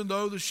lives, even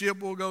though the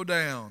ship will go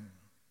down.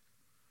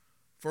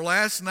 For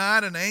last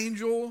night an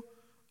angel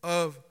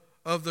of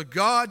the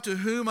God to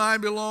whom I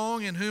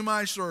belong and whom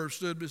I serve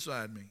stood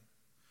beside me.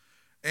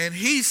 And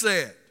he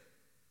said,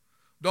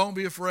 don't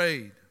be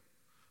afraid,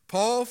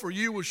 Paul, for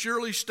you will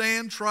surely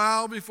stand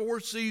trial before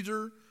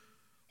Caesar.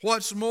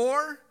 What's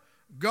more,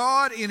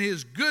 God in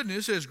his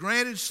goodness has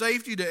granted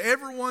safety to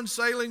everyone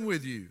sailing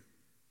with you.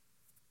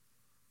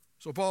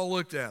 So Paul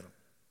looked at him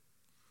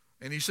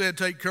and he said,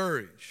 take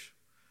courage,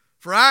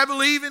 for I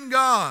believe in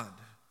God,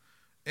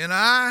 and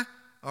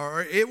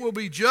it will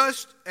be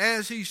just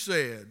as he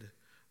said,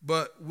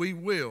 but we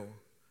will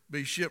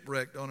be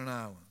shipwrecked on an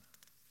island.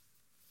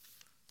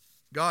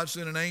 God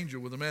sent an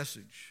angel with a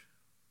message,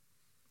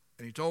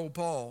 and he told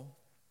Paul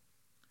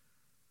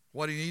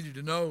what he needed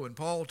to know, and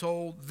Paul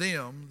told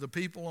them, the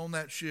people on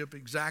that ship,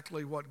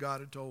 exactly what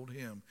God had told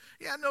him.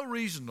 He had no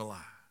reason to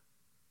lie.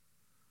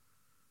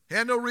 He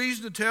had no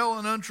reason to tell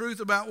an untruth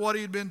about what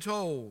he had been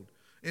told.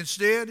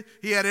 Instead,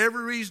 he had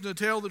every reason to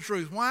tell the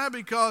truth. Why?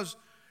 Because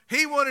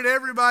he wanted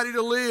everybody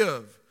to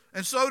live,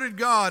 and so did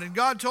God, and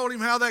God told him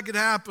how that could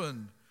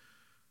happen.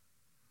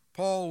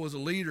 Paul was a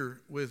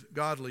leader with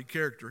godly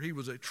character. He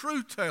was a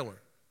truth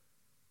teller.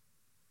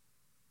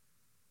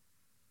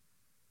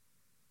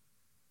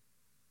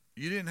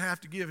 You didn't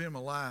have to give him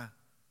a lie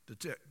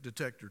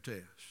detector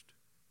test.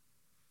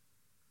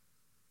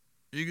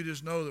 You could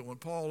just know that when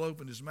Paul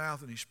opened his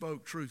mouth and he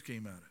spoke, truth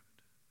came out of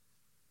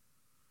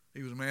it.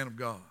 He was a man of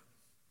God.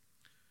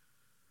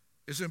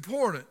 It's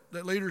important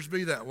that leaders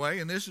be that way,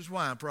 and this is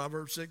why.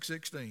 Proverbs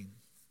 6:16.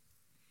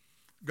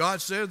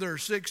 God said there are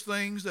 6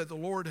 things that the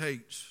Lord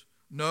hates.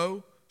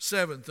 No,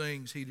 7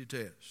 things he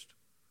detests.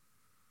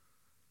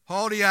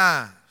 Haughty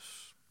eyes,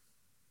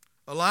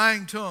 a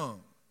lying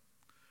tongue,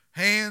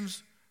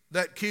 hands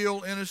that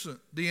kill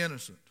the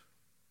innocent,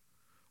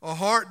 a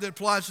heart that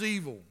plots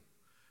evil,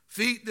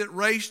 feet that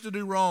race to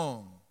do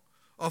wrong,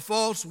 a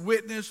false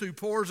witness who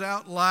pours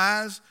out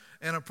lies,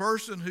 and a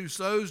person who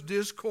sows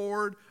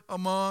discord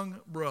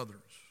among brothers.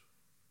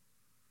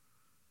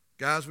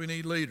 Guys, we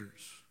need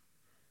leaders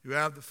who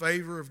have the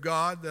favor of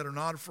God, that are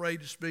not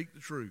afraid to speak the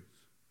truth.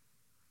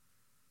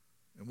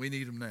 And we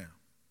need them now.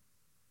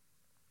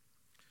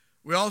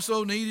 We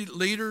also need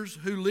leaders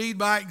who lead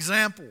by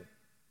example.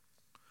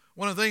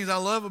 One of the things I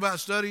love about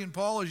studying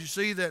Paul is you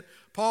see that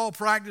Paul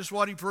practiced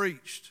what he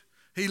preached.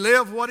 He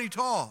lived what he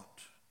taught.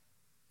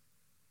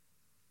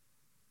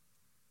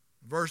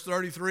 Verse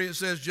 33, it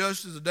says,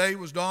 just as the day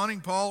was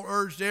dawning, Paul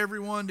urged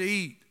everyone to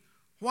eat.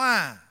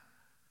 Why?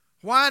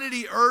 Why did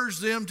he urge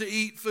them to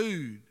eat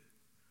food?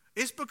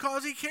 It's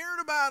because he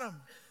cared about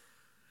them.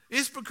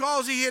 It's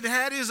because he had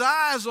had his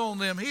eyes on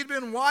them. He'd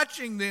been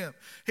watching them.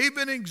 He'd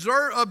been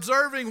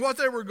observing what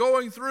they were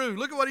going through.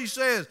 Look at what he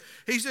says.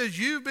 He says,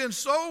 you've been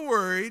so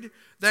worried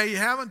that you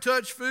haven't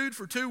touched food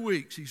for 2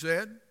 weeks, he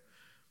said.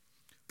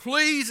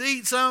 Please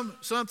eat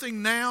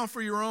something now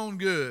for your own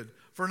good,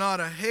 for not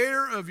a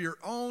hair of your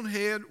own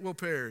head will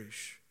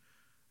perish.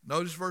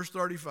 Notice verse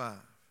 35.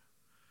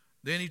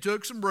 Then he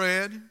took some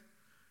bread, and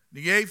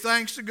he gave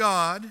thanks to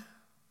God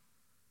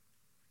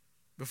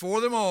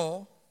before them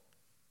all.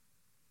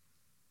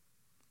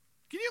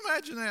 Can you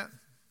imagine that?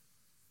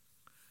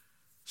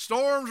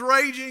 Storms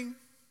raging.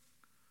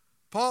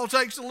 Paul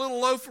takes a little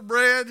loaf of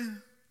bread.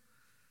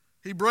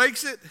 He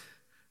breaks it.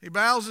 He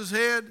bows his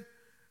head,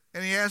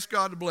 and he asks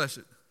God to bless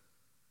it.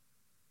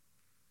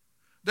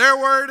 They're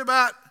worried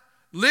about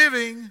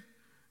living,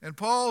 and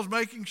Paul's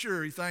making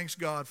sure he thanks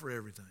God for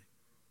everything.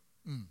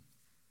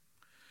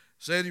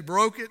 Said he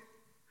broke it,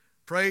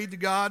 prayed to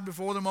God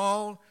before them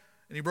all,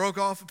 and he broke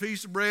off a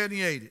piece of bread and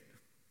he ate it.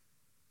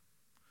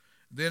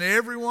 Then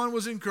everyone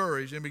was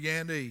encouraged and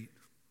began to eat.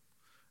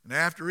 And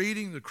after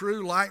eating, the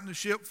crew lightened the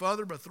ship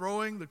further by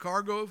throwing the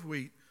cargo of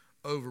wheat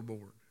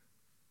overboard.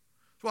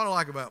 That's what I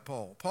like about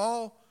Paul.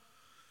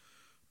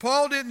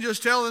 Paul didn't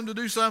just tell them to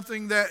do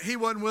something that he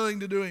wasn't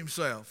willing to do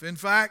himself. In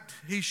fact,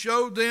 he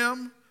showed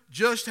them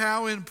just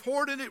how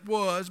important it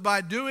was by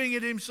doing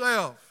it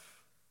himself.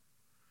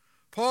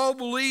 Paul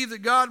believed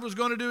that God was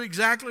going to do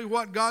exactly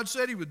what God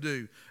said he would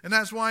do. And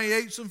that's why he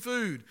ate some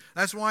food.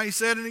 That's why he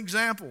set an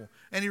example.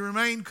 And he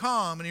remained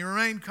calm and he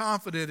remained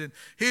confident. And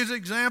his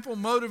example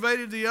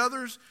motivated the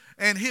others.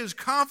 And his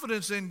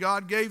confidence in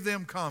God gave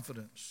them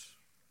confidence.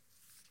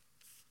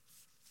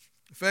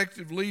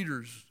 Effective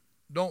leaders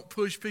don't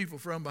push people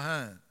from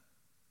behind.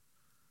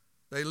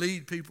 They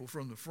lead people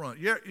from the front.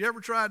 You ever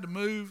tried to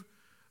move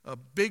a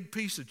big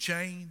piece of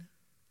chain?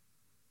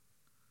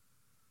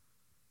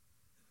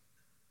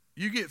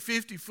 You get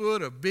 50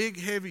 foot of big,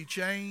 heavy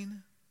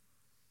chain,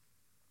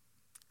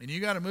 and you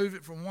got to move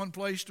it from one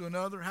place to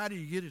another. How do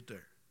you get it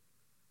there?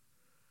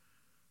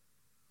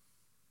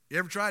 You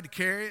ever tried to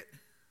carry it?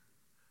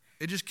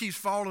 It just keeps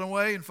falling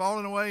away and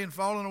falling away and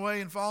falling away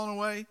and falling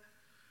away.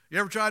 You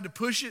ever tried to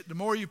push it? The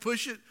more you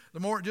push it, the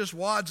more it just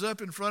wads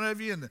up in front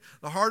of you, and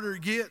the harder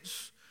it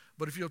gets.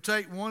 But if you'll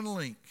take one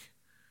link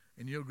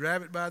and you'll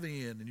grab it by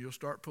the end and you'll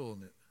start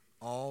pulling it,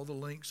 all the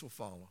links will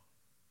follow.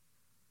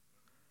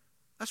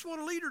 That's what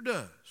a leader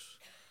does.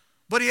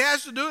 But he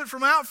has to do it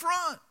from out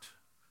front,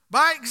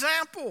 by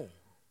example.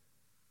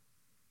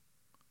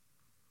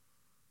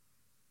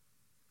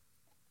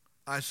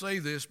 I say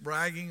this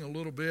bragging a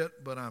little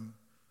bit, but I'm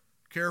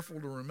careful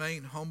to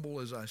remain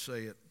humble as I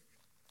say it.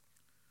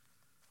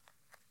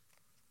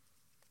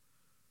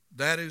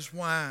 That is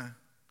why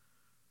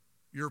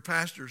your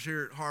pastors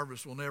here at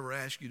Harvest will never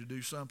ask you to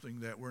do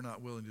something that we're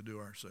not willing to do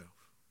ourselves.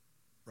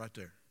 Right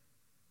there.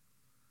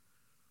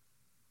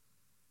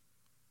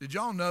 Did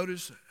y'all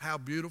notice how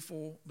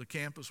beautiful the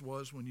campus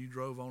was when you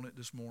drove on it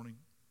this morning?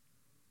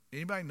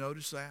 Anybody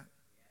notice that?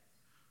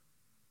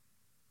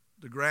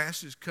 The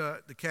grass is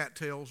cut, the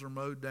cattails are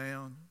mowed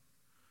down,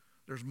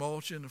 there's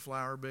mulch in the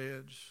flower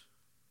beds.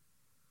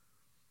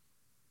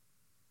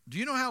 Do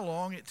you know how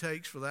long it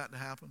takes for that to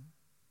happen?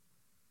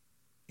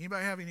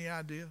 Anybody have any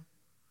idea?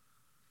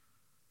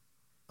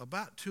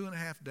 About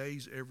 2.5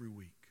 days every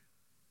week.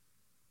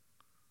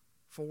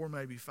 4,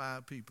 maybe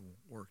 5 people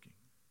working.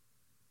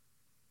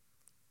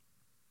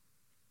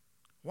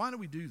 Why do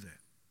we do that?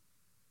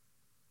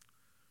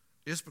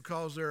 It's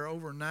because there are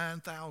over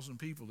 9,000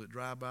 people that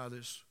drive by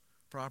this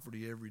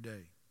property every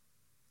day.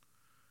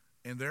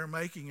 And they're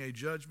making a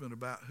judgment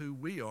about who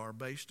we are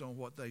based on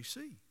what they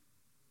see.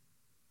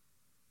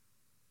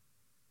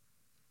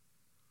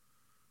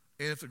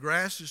 And if the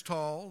grass is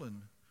tall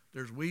and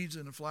there's weeds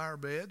in the flower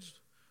beds,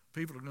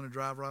 people are going to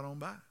drive right on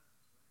by.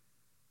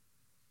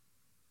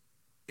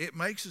 It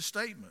makes a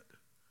statement.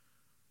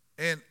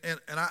 And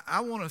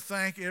I want to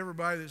thank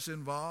everybody that's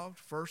involved,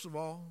 first of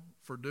all,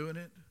 for doing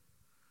it.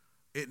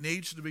 It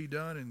needs to be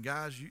done. And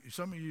guys,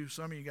 some of you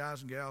guys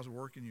and gals are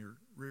working your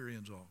rear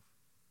ends off.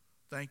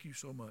 Thank you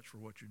so much for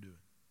what you're doing.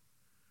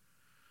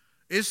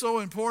 It's so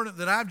important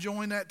that I've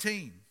joined that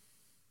team.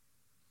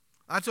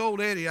 I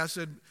told Eddie, I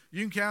said,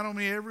 you can count on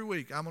me every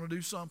week. I'm going to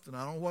do something.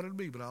 I don't know what it'll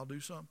be, but I'll do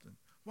something.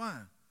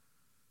 Why?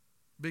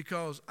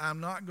 Because I'm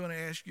not going to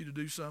ask you to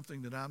do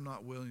something that I'm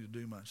not willing to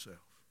do myself.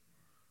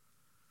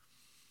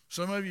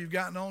 Some of you have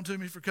gotten on to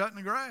me for cutting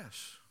the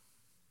grass.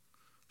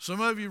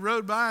 Some of you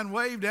rode by and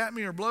waved at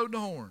me or blowed the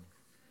horn.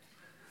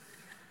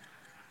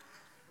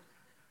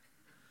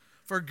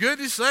 For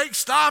goodness sake,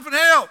 stop and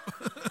help.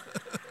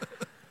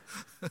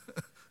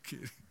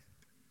 Kidding.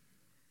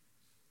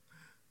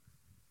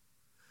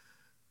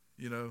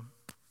 You know,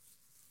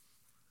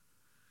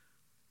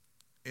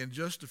 in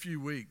just a few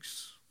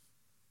weeks,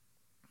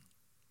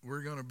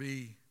 we're going to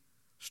be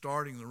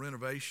starting the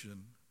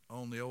renovation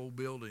on the old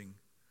building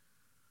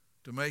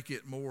to make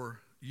it more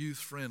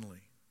youth-friendly,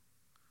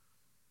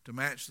 to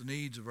match the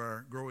needs of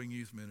our growing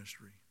youth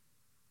ministry.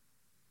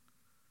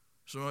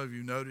 Some of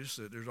you noticed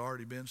that there's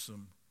already been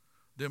some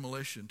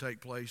demolition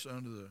take place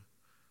under the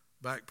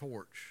back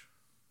porch.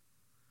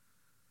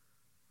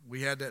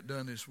 We had that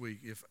done this week.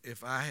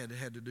 If I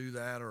had to do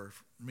that, or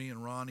if me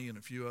and Ronnie and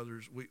a few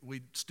others,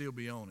 we'd still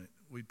be on it.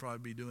 We'd probably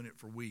be doing it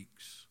for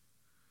weeks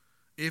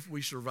if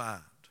we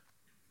survived.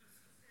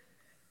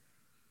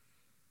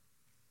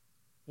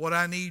 What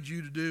I need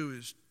you to do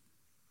is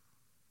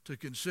to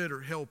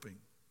consider helping.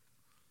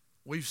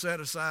 We've set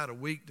aside a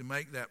week to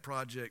make that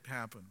project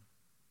happen.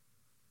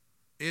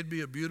 It'd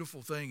be a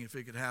beautiful thing if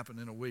it could happen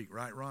in a week,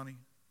 right, Ronnie?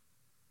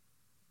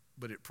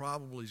 But it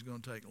probably is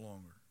going to take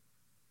longer.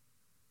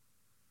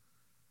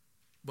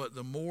 But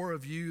the more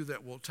of you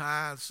that will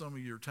tithe some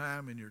of your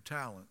time and your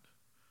talent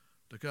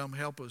to come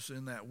help us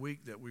in that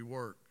week that we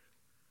work,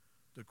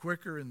 the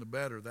quicker and the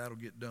better that'll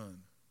get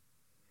done.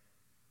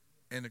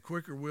 And the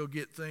quicker we'll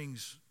get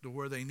things to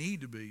where they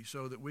need to be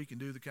so that we can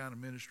do the kind of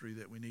ministry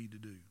that we need to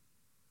do.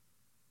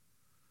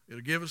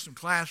 It'll give us some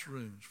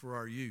classrooms for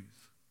our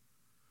youth.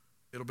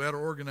 It'll better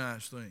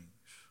organize things.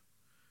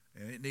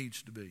 And it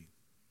needs to be.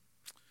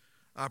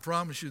 I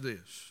promise you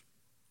this.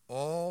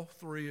 All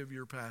 3 of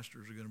your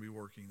pastors are going to be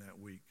working that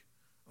week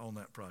on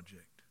that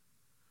project.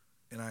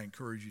 And I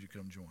encourage you to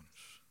come join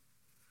us.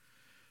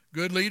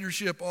 Good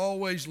leadership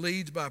always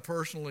leads by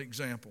personal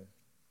example.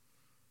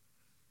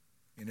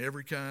 In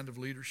every kind of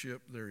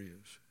leadership there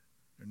is.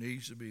 There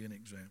needs to be an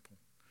example.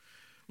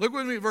 Look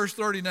with me at verse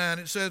 39.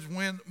 It says,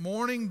 when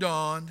morning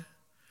dawned,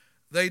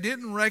 they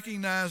didn't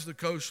recognize the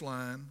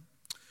coastline,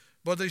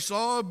 but they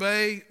saw a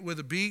bay with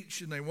a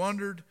beach, and they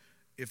wondered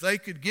if they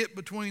could get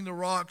between the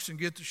rocks and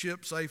get the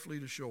ship safely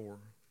to shore.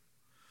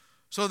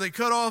 So they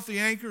cut off the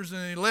anchors,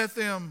 and they left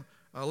them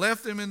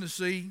in the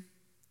sea.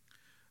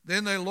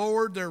 Then they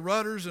lowered their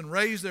rudders and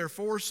raised their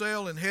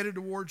foresail and headed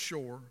toward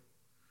shore.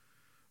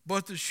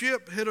 But the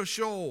ship hit a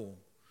shoal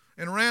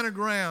and ran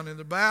aground, and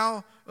the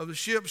bow of the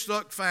ship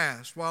stuck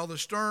fast, while the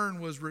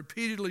stern was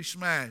repeatedly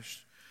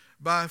smashed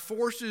by the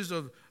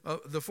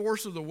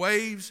force of the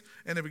waves,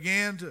 and it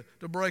began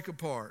to break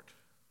apart.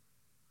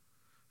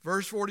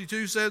 Verse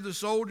 42 said the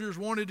soldiers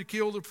wanted to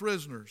kill the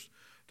prisoners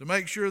to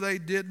make sure they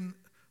didn't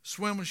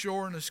swim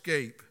ashore and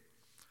escape.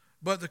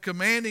 But the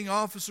commanding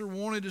officer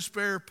wanted to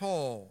spare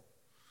Paul,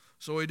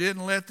 so he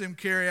didn't let them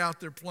carry out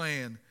their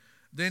plan.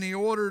 Then he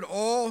ordered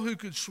all who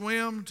could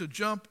swim to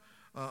jump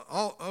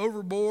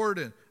overboard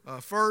and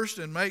first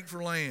and make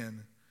for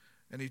land.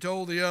 And he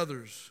told the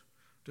others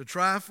to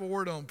try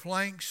for it on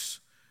planks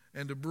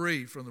and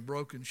debris from the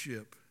broken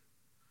ship.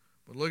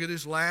 But look at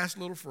this last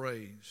little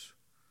phrase.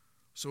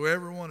 So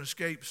everyone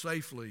escaped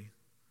safely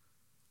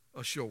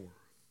ashore.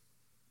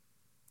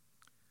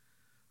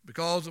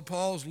 Because of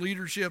Paul's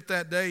leadership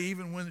that day,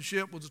 even when the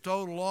ship was a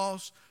total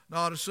loss,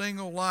 not a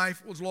single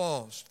life was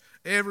lost.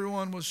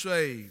 Everyone was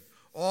saved.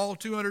 All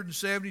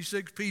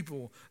 276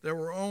 people that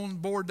were on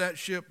board that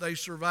ship, they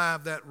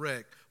survived that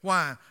wreck.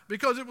 Why?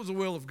 Because it was the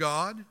will of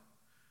God.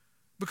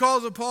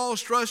 Because of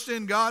Paul's trust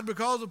in God,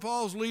 because of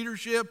Paul's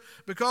leadership,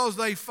 because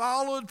they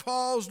followed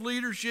Paul's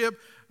leadership.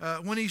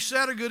 When he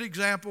set a good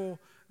example,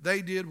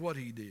 they did what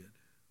he did.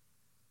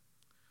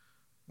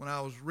 When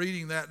I was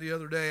reading that the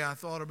other day, I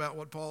thought about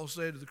what Paul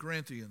said to the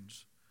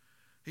Corinthians.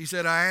 He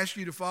said, I ask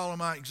you to follow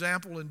my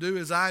example and do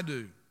as I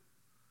do.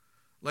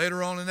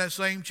 Later on in that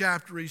same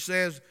chapter, he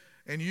says,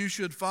 and you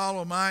should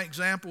follow my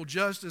example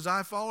just as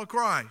I follow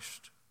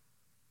Christ.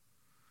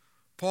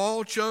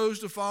 Paul chose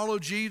to follow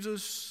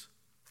Jesus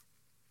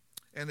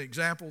and the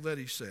example that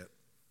he set.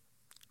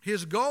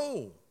 His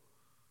goal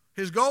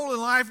in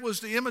life was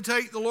to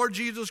imitate the Lord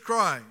Jesus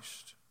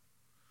Christ.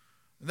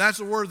 And that's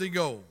a worthy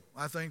goal,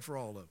 I think, for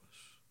all of us.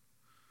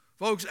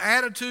 Folks,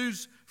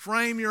 attitudes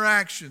frame your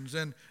actions.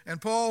 And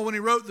Paul, when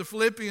he wrote the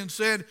Philippians,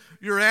 said,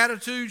 your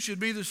attitude should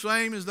be the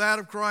same as that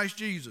of Christ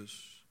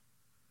Jesus.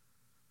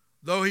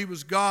 Though he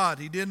was God,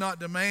 he did not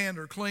demand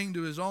or cling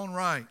to his own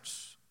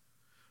rights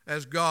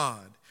as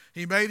God.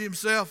 He made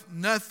himself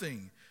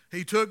nothing.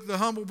 He took the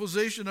humble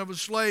position of a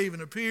slave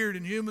and appeared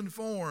in human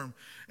form.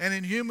 And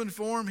in human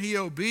form, he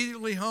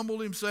obediently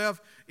humbled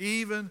himself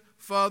even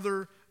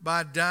further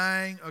by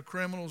dying a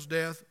criminal's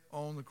death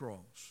on the cross.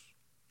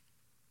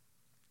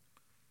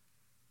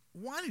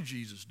 Why did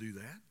Jesus do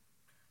that?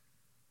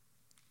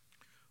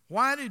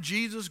 Why did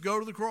Jesus go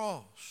to the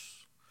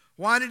cross?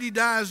 Why did he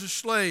die as a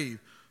slave?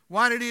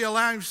 Why did he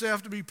allow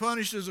himself to be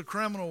punished as a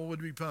criminal would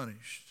be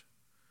punished?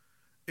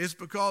 It's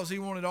because he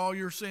wanted all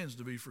your sins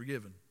to be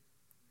forgiven.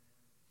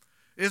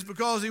 It's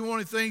because he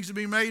wanted things to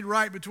be made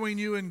right between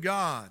you and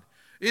God.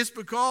 It's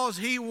because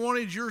he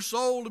wanted your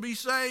soul to be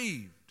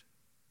saved.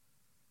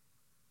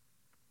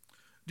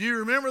 Do you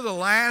remember the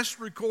last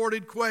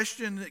recorded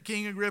question that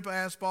King Agrippa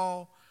asked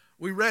Paul?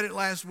 We read it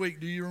last week.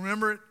 Do you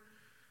remember it?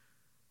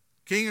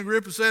 King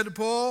Agrippa said to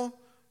Paul,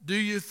 do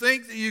you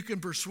think that you can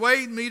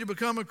persuade me to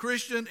become a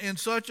Christian in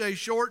such a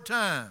short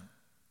time?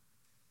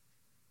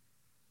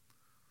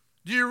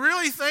 Do you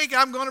really think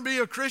I'm going to be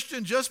a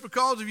Christian just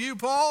because of you,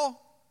 Paul?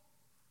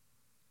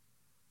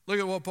 Look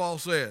at what Paul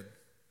said.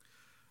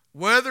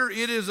 Whether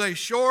it is a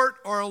short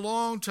or a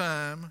long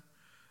time,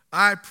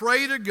 I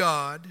pray to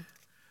God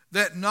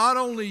that not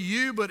only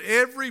you, but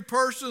every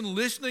person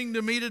listening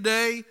to me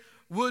today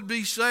would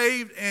be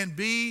saved and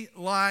be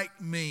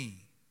like me.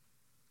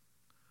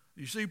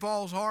 You see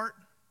Paul's heart?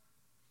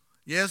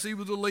 Yes, he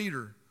was a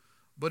leader,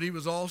 but he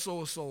was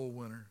also a soul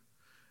winner.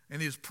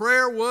 And his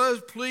prayer was,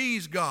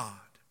 please God,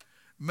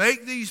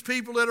 make these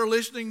people that are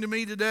listening to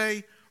me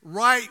today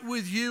right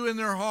with you in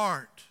their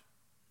heart.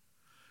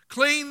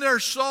 Clean their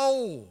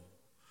soul.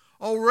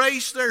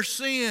 Erase their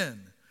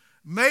sin.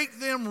 Make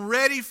them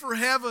ready for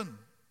heaven.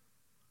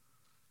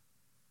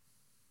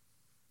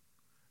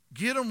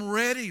 Get them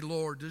ready,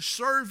 Lord, to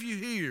serve you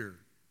here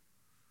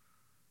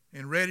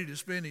and ready to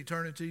spend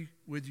eternity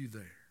with you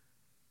there.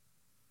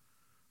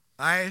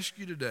 I ask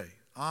you today,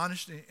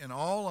 honesty, in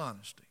all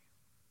honesty,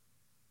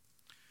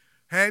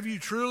 have you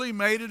truly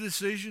made a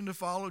decision to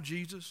follow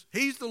Jesus?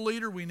 He's the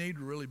leader we need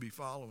to really be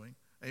following.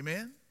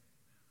 Amen?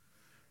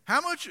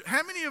 How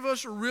many of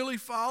us are really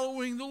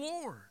following the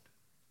Lord?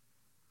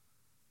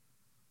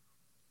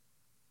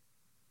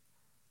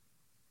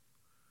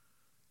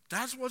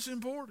 That's what's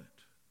important.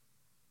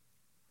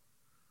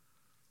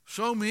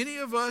 So many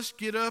of us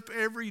get up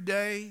every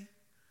day,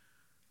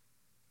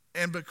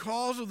 and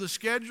because of the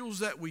schedules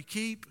that we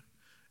keep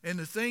and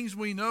the things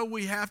we know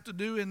we have to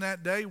do in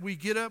that day, we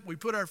get up, we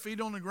put our feet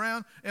on the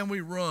ground, and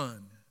we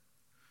run.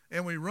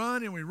 and we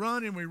run and we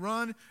run and we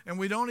run, and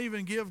we don't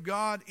even give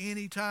God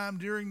any time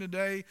during the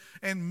day.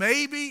 And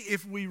maybe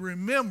if we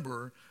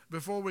remember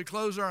before we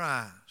close our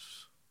eyes,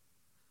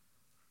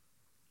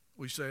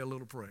 we say a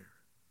little prayer.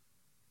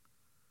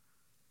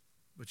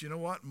 But you know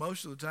what?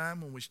 Most of the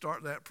time when we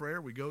start that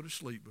prayer, we go to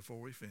sleep before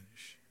we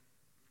finish.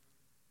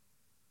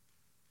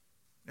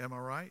 Am I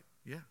right?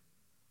 Yeah.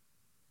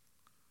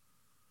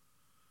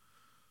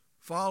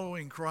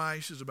 Following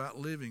Christ is about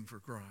living for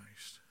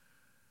Christ.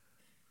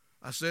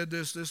 I said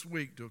this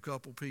week to a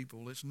couple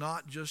people. It's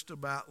not just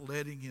about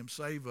letting him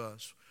save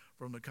us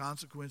from the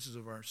consequences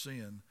of our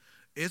sin.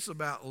 It's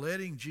about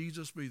letting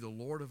Jesus be the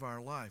Lord of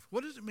our life.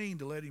 What does it mean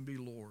to let him be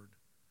Lord?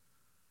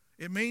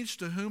 It means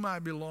to whom I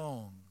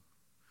belong.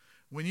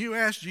 When you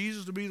ask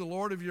Jesus to be the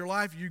Lord of your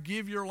life, you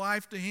give your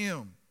life to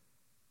him.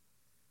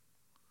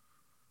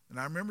 And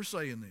I remember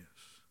saying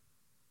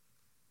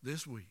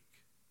this week.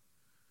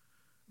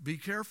 Be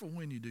careful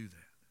when you do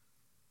that.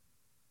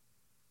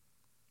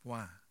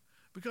 Why?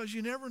 Because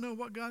you never know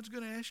what God's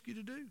going to ask you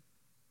to do.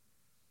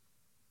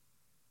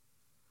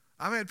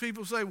 I've had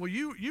people say, well,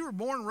 you were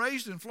born and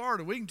raised in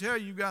Florida. We can tell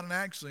you've got an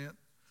accent.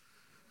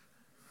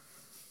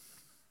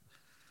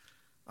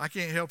 I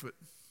can't help it.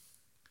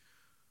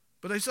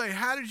 But they say,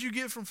 how did you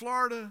get from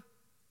Florida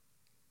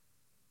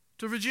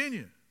to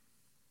Virginia?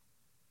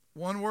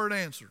 One word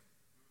answer.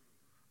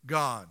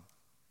 God.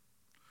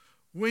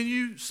 When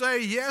you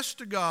say yes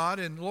to God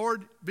and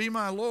Lord, be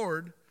my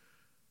Lord,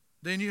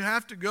 then you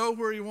have to go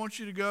where he wants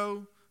you to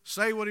go,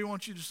 say what he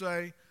wants you to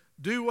say,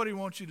 do what he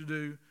wants you to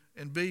do,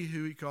 and be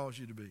who he calls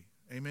you to be.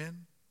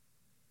 Amen?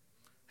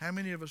 How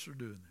many of us are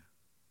doing that?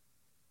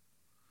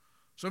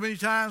 So many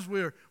times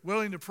we're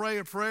willing to pray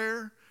a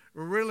prayer,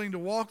 we're willing to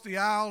walk the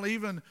aisle,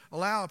 even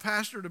allow a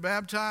pastor to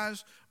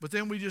baptize, but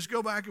then we just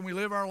go back and we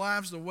live our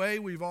lives the way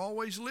we've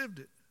always lived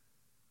it.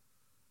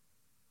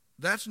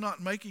 That's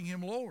not making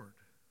him Lord.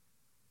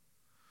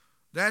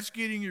 That's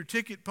getting your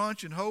ticket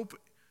punch and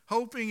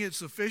hoping it's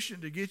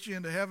sufficient to get you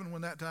into heaven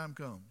when that time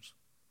comes.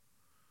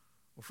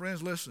 Well,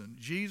 friends, listen.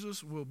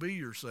 Jesus will be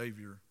your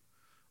Savior,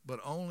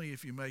 but only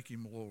if you make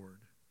him Lord.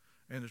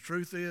 And the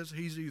truth is,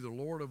 he's either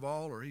Lord of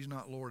all or he's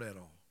not Lord at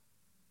all.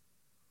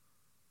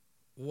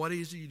 What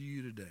is he to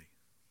you today?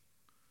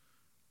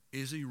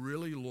 Is he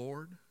really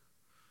Lord?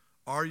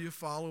 Are you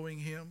following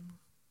him?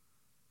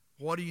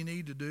 What do you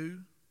need to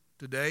do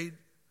today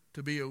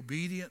to be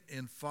obedient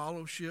in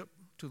fellowship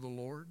to the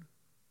Lord?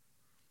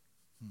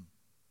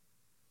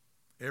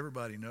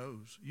 Everybody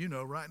knows. You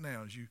know right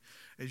now,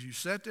 as you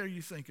sit there,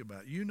 you think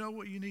about it. You know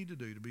what you need to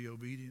do to be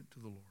obedient to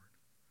the Lord.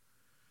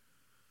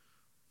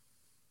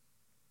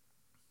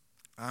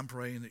 I'm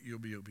praying that you'll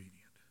be obedient.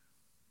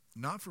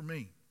 Not for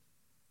me,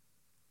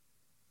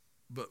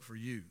 but for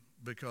you.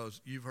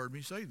 Because you've heard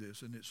me say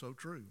this, and it's so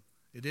true.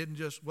 It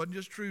wasn't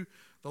just true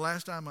the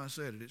last time I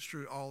said it. It's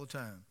true all the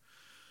time.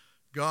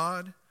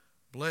 God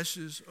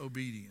blesses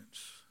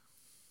obedience,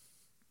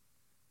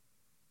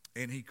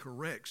 and he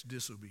corrects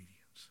disobedience.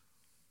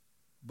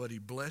 But he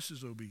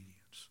blesses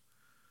obedience.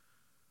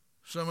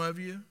 Some of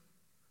you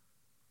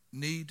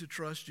need to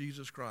trust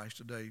Jesus Christ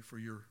today for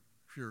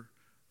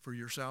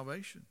your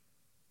salvation.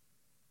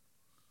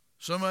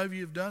 Some of you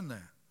have done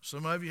that.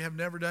 Some of you have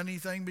never done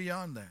anything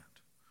beyond that.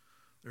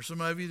 There's some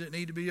of you that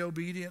need to be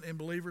obedient in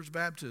believers'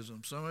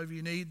 baptism. Some of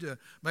you need to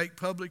make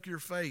public your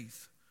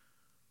faith.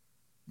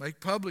 Make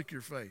public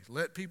your faith.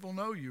 Let people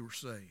know you were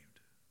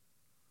saved.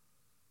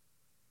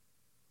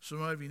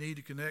 Some of you need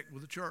to connect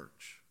with the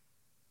church.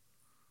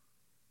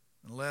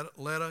 And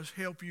let us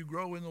help you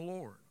grow in the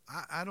Lord.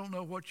 I don't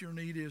know what your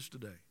need is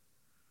today.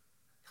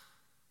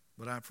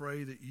 But I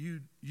pray that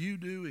you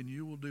do and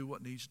you will do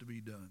what needs to be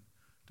done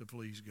to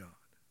please God.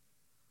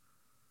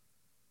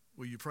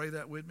 Will you pray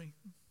that with me?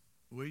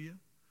 Will you?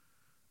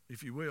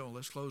 If you will,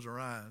 let's close our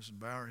eyes and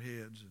bow our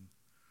heads and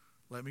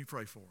let me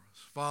pray for us.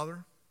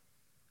 Father,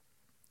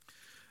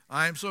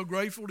 I am so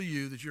grateful to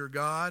you that you're a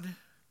God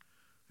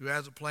who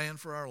has a plan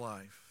for our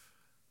life.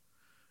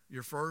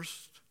 Your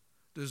first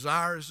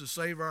desire is to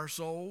save our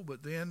soul,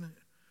 but then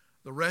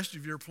the rest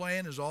of your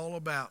plan is all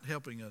about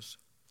helping us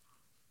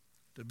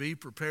to be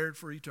prepared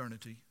for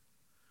eternity.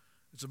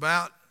 It's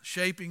about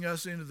shaping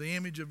us into the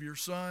image of your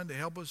Son to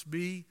help us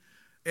be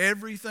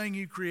everything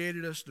you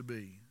created us to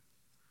be.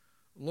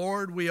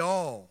 Lord, we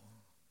all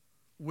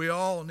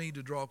need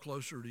to draw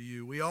closer to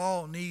you. We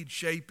all need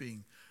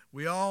shaping.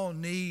 We all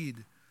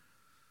need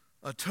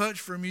a touch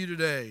from you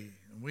today.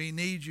 We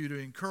need you to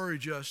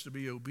encourage us to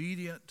be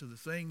obedient to the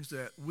things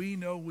that we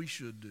know we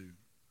should do.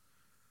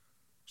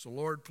 So,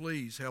 Lord,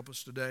 please help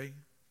us today.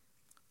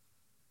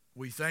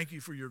 We thank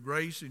you for your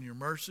grace and your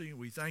mercy.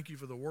 We thank you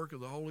for the work of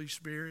the Holy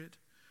Spirit.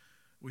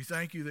 We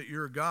thank you that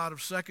you're a God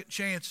of second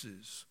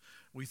chances.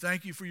 We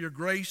thank you for your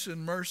grace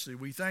and mercy.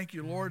 We thank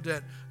you, Lord,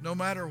 that no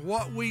matter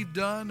what we've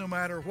done, no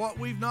matter what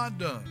we've not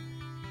done,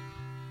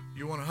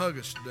 you want to hug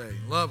us today,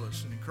 love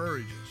us, and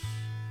encourage us.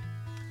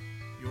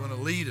 You want to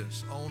lead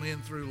us on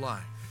in through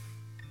life.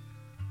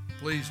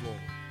 Please, Lord,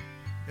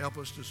 help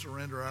us to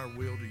surrender our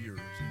will to yours.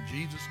 In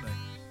Jesus'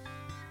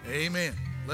 name, amen.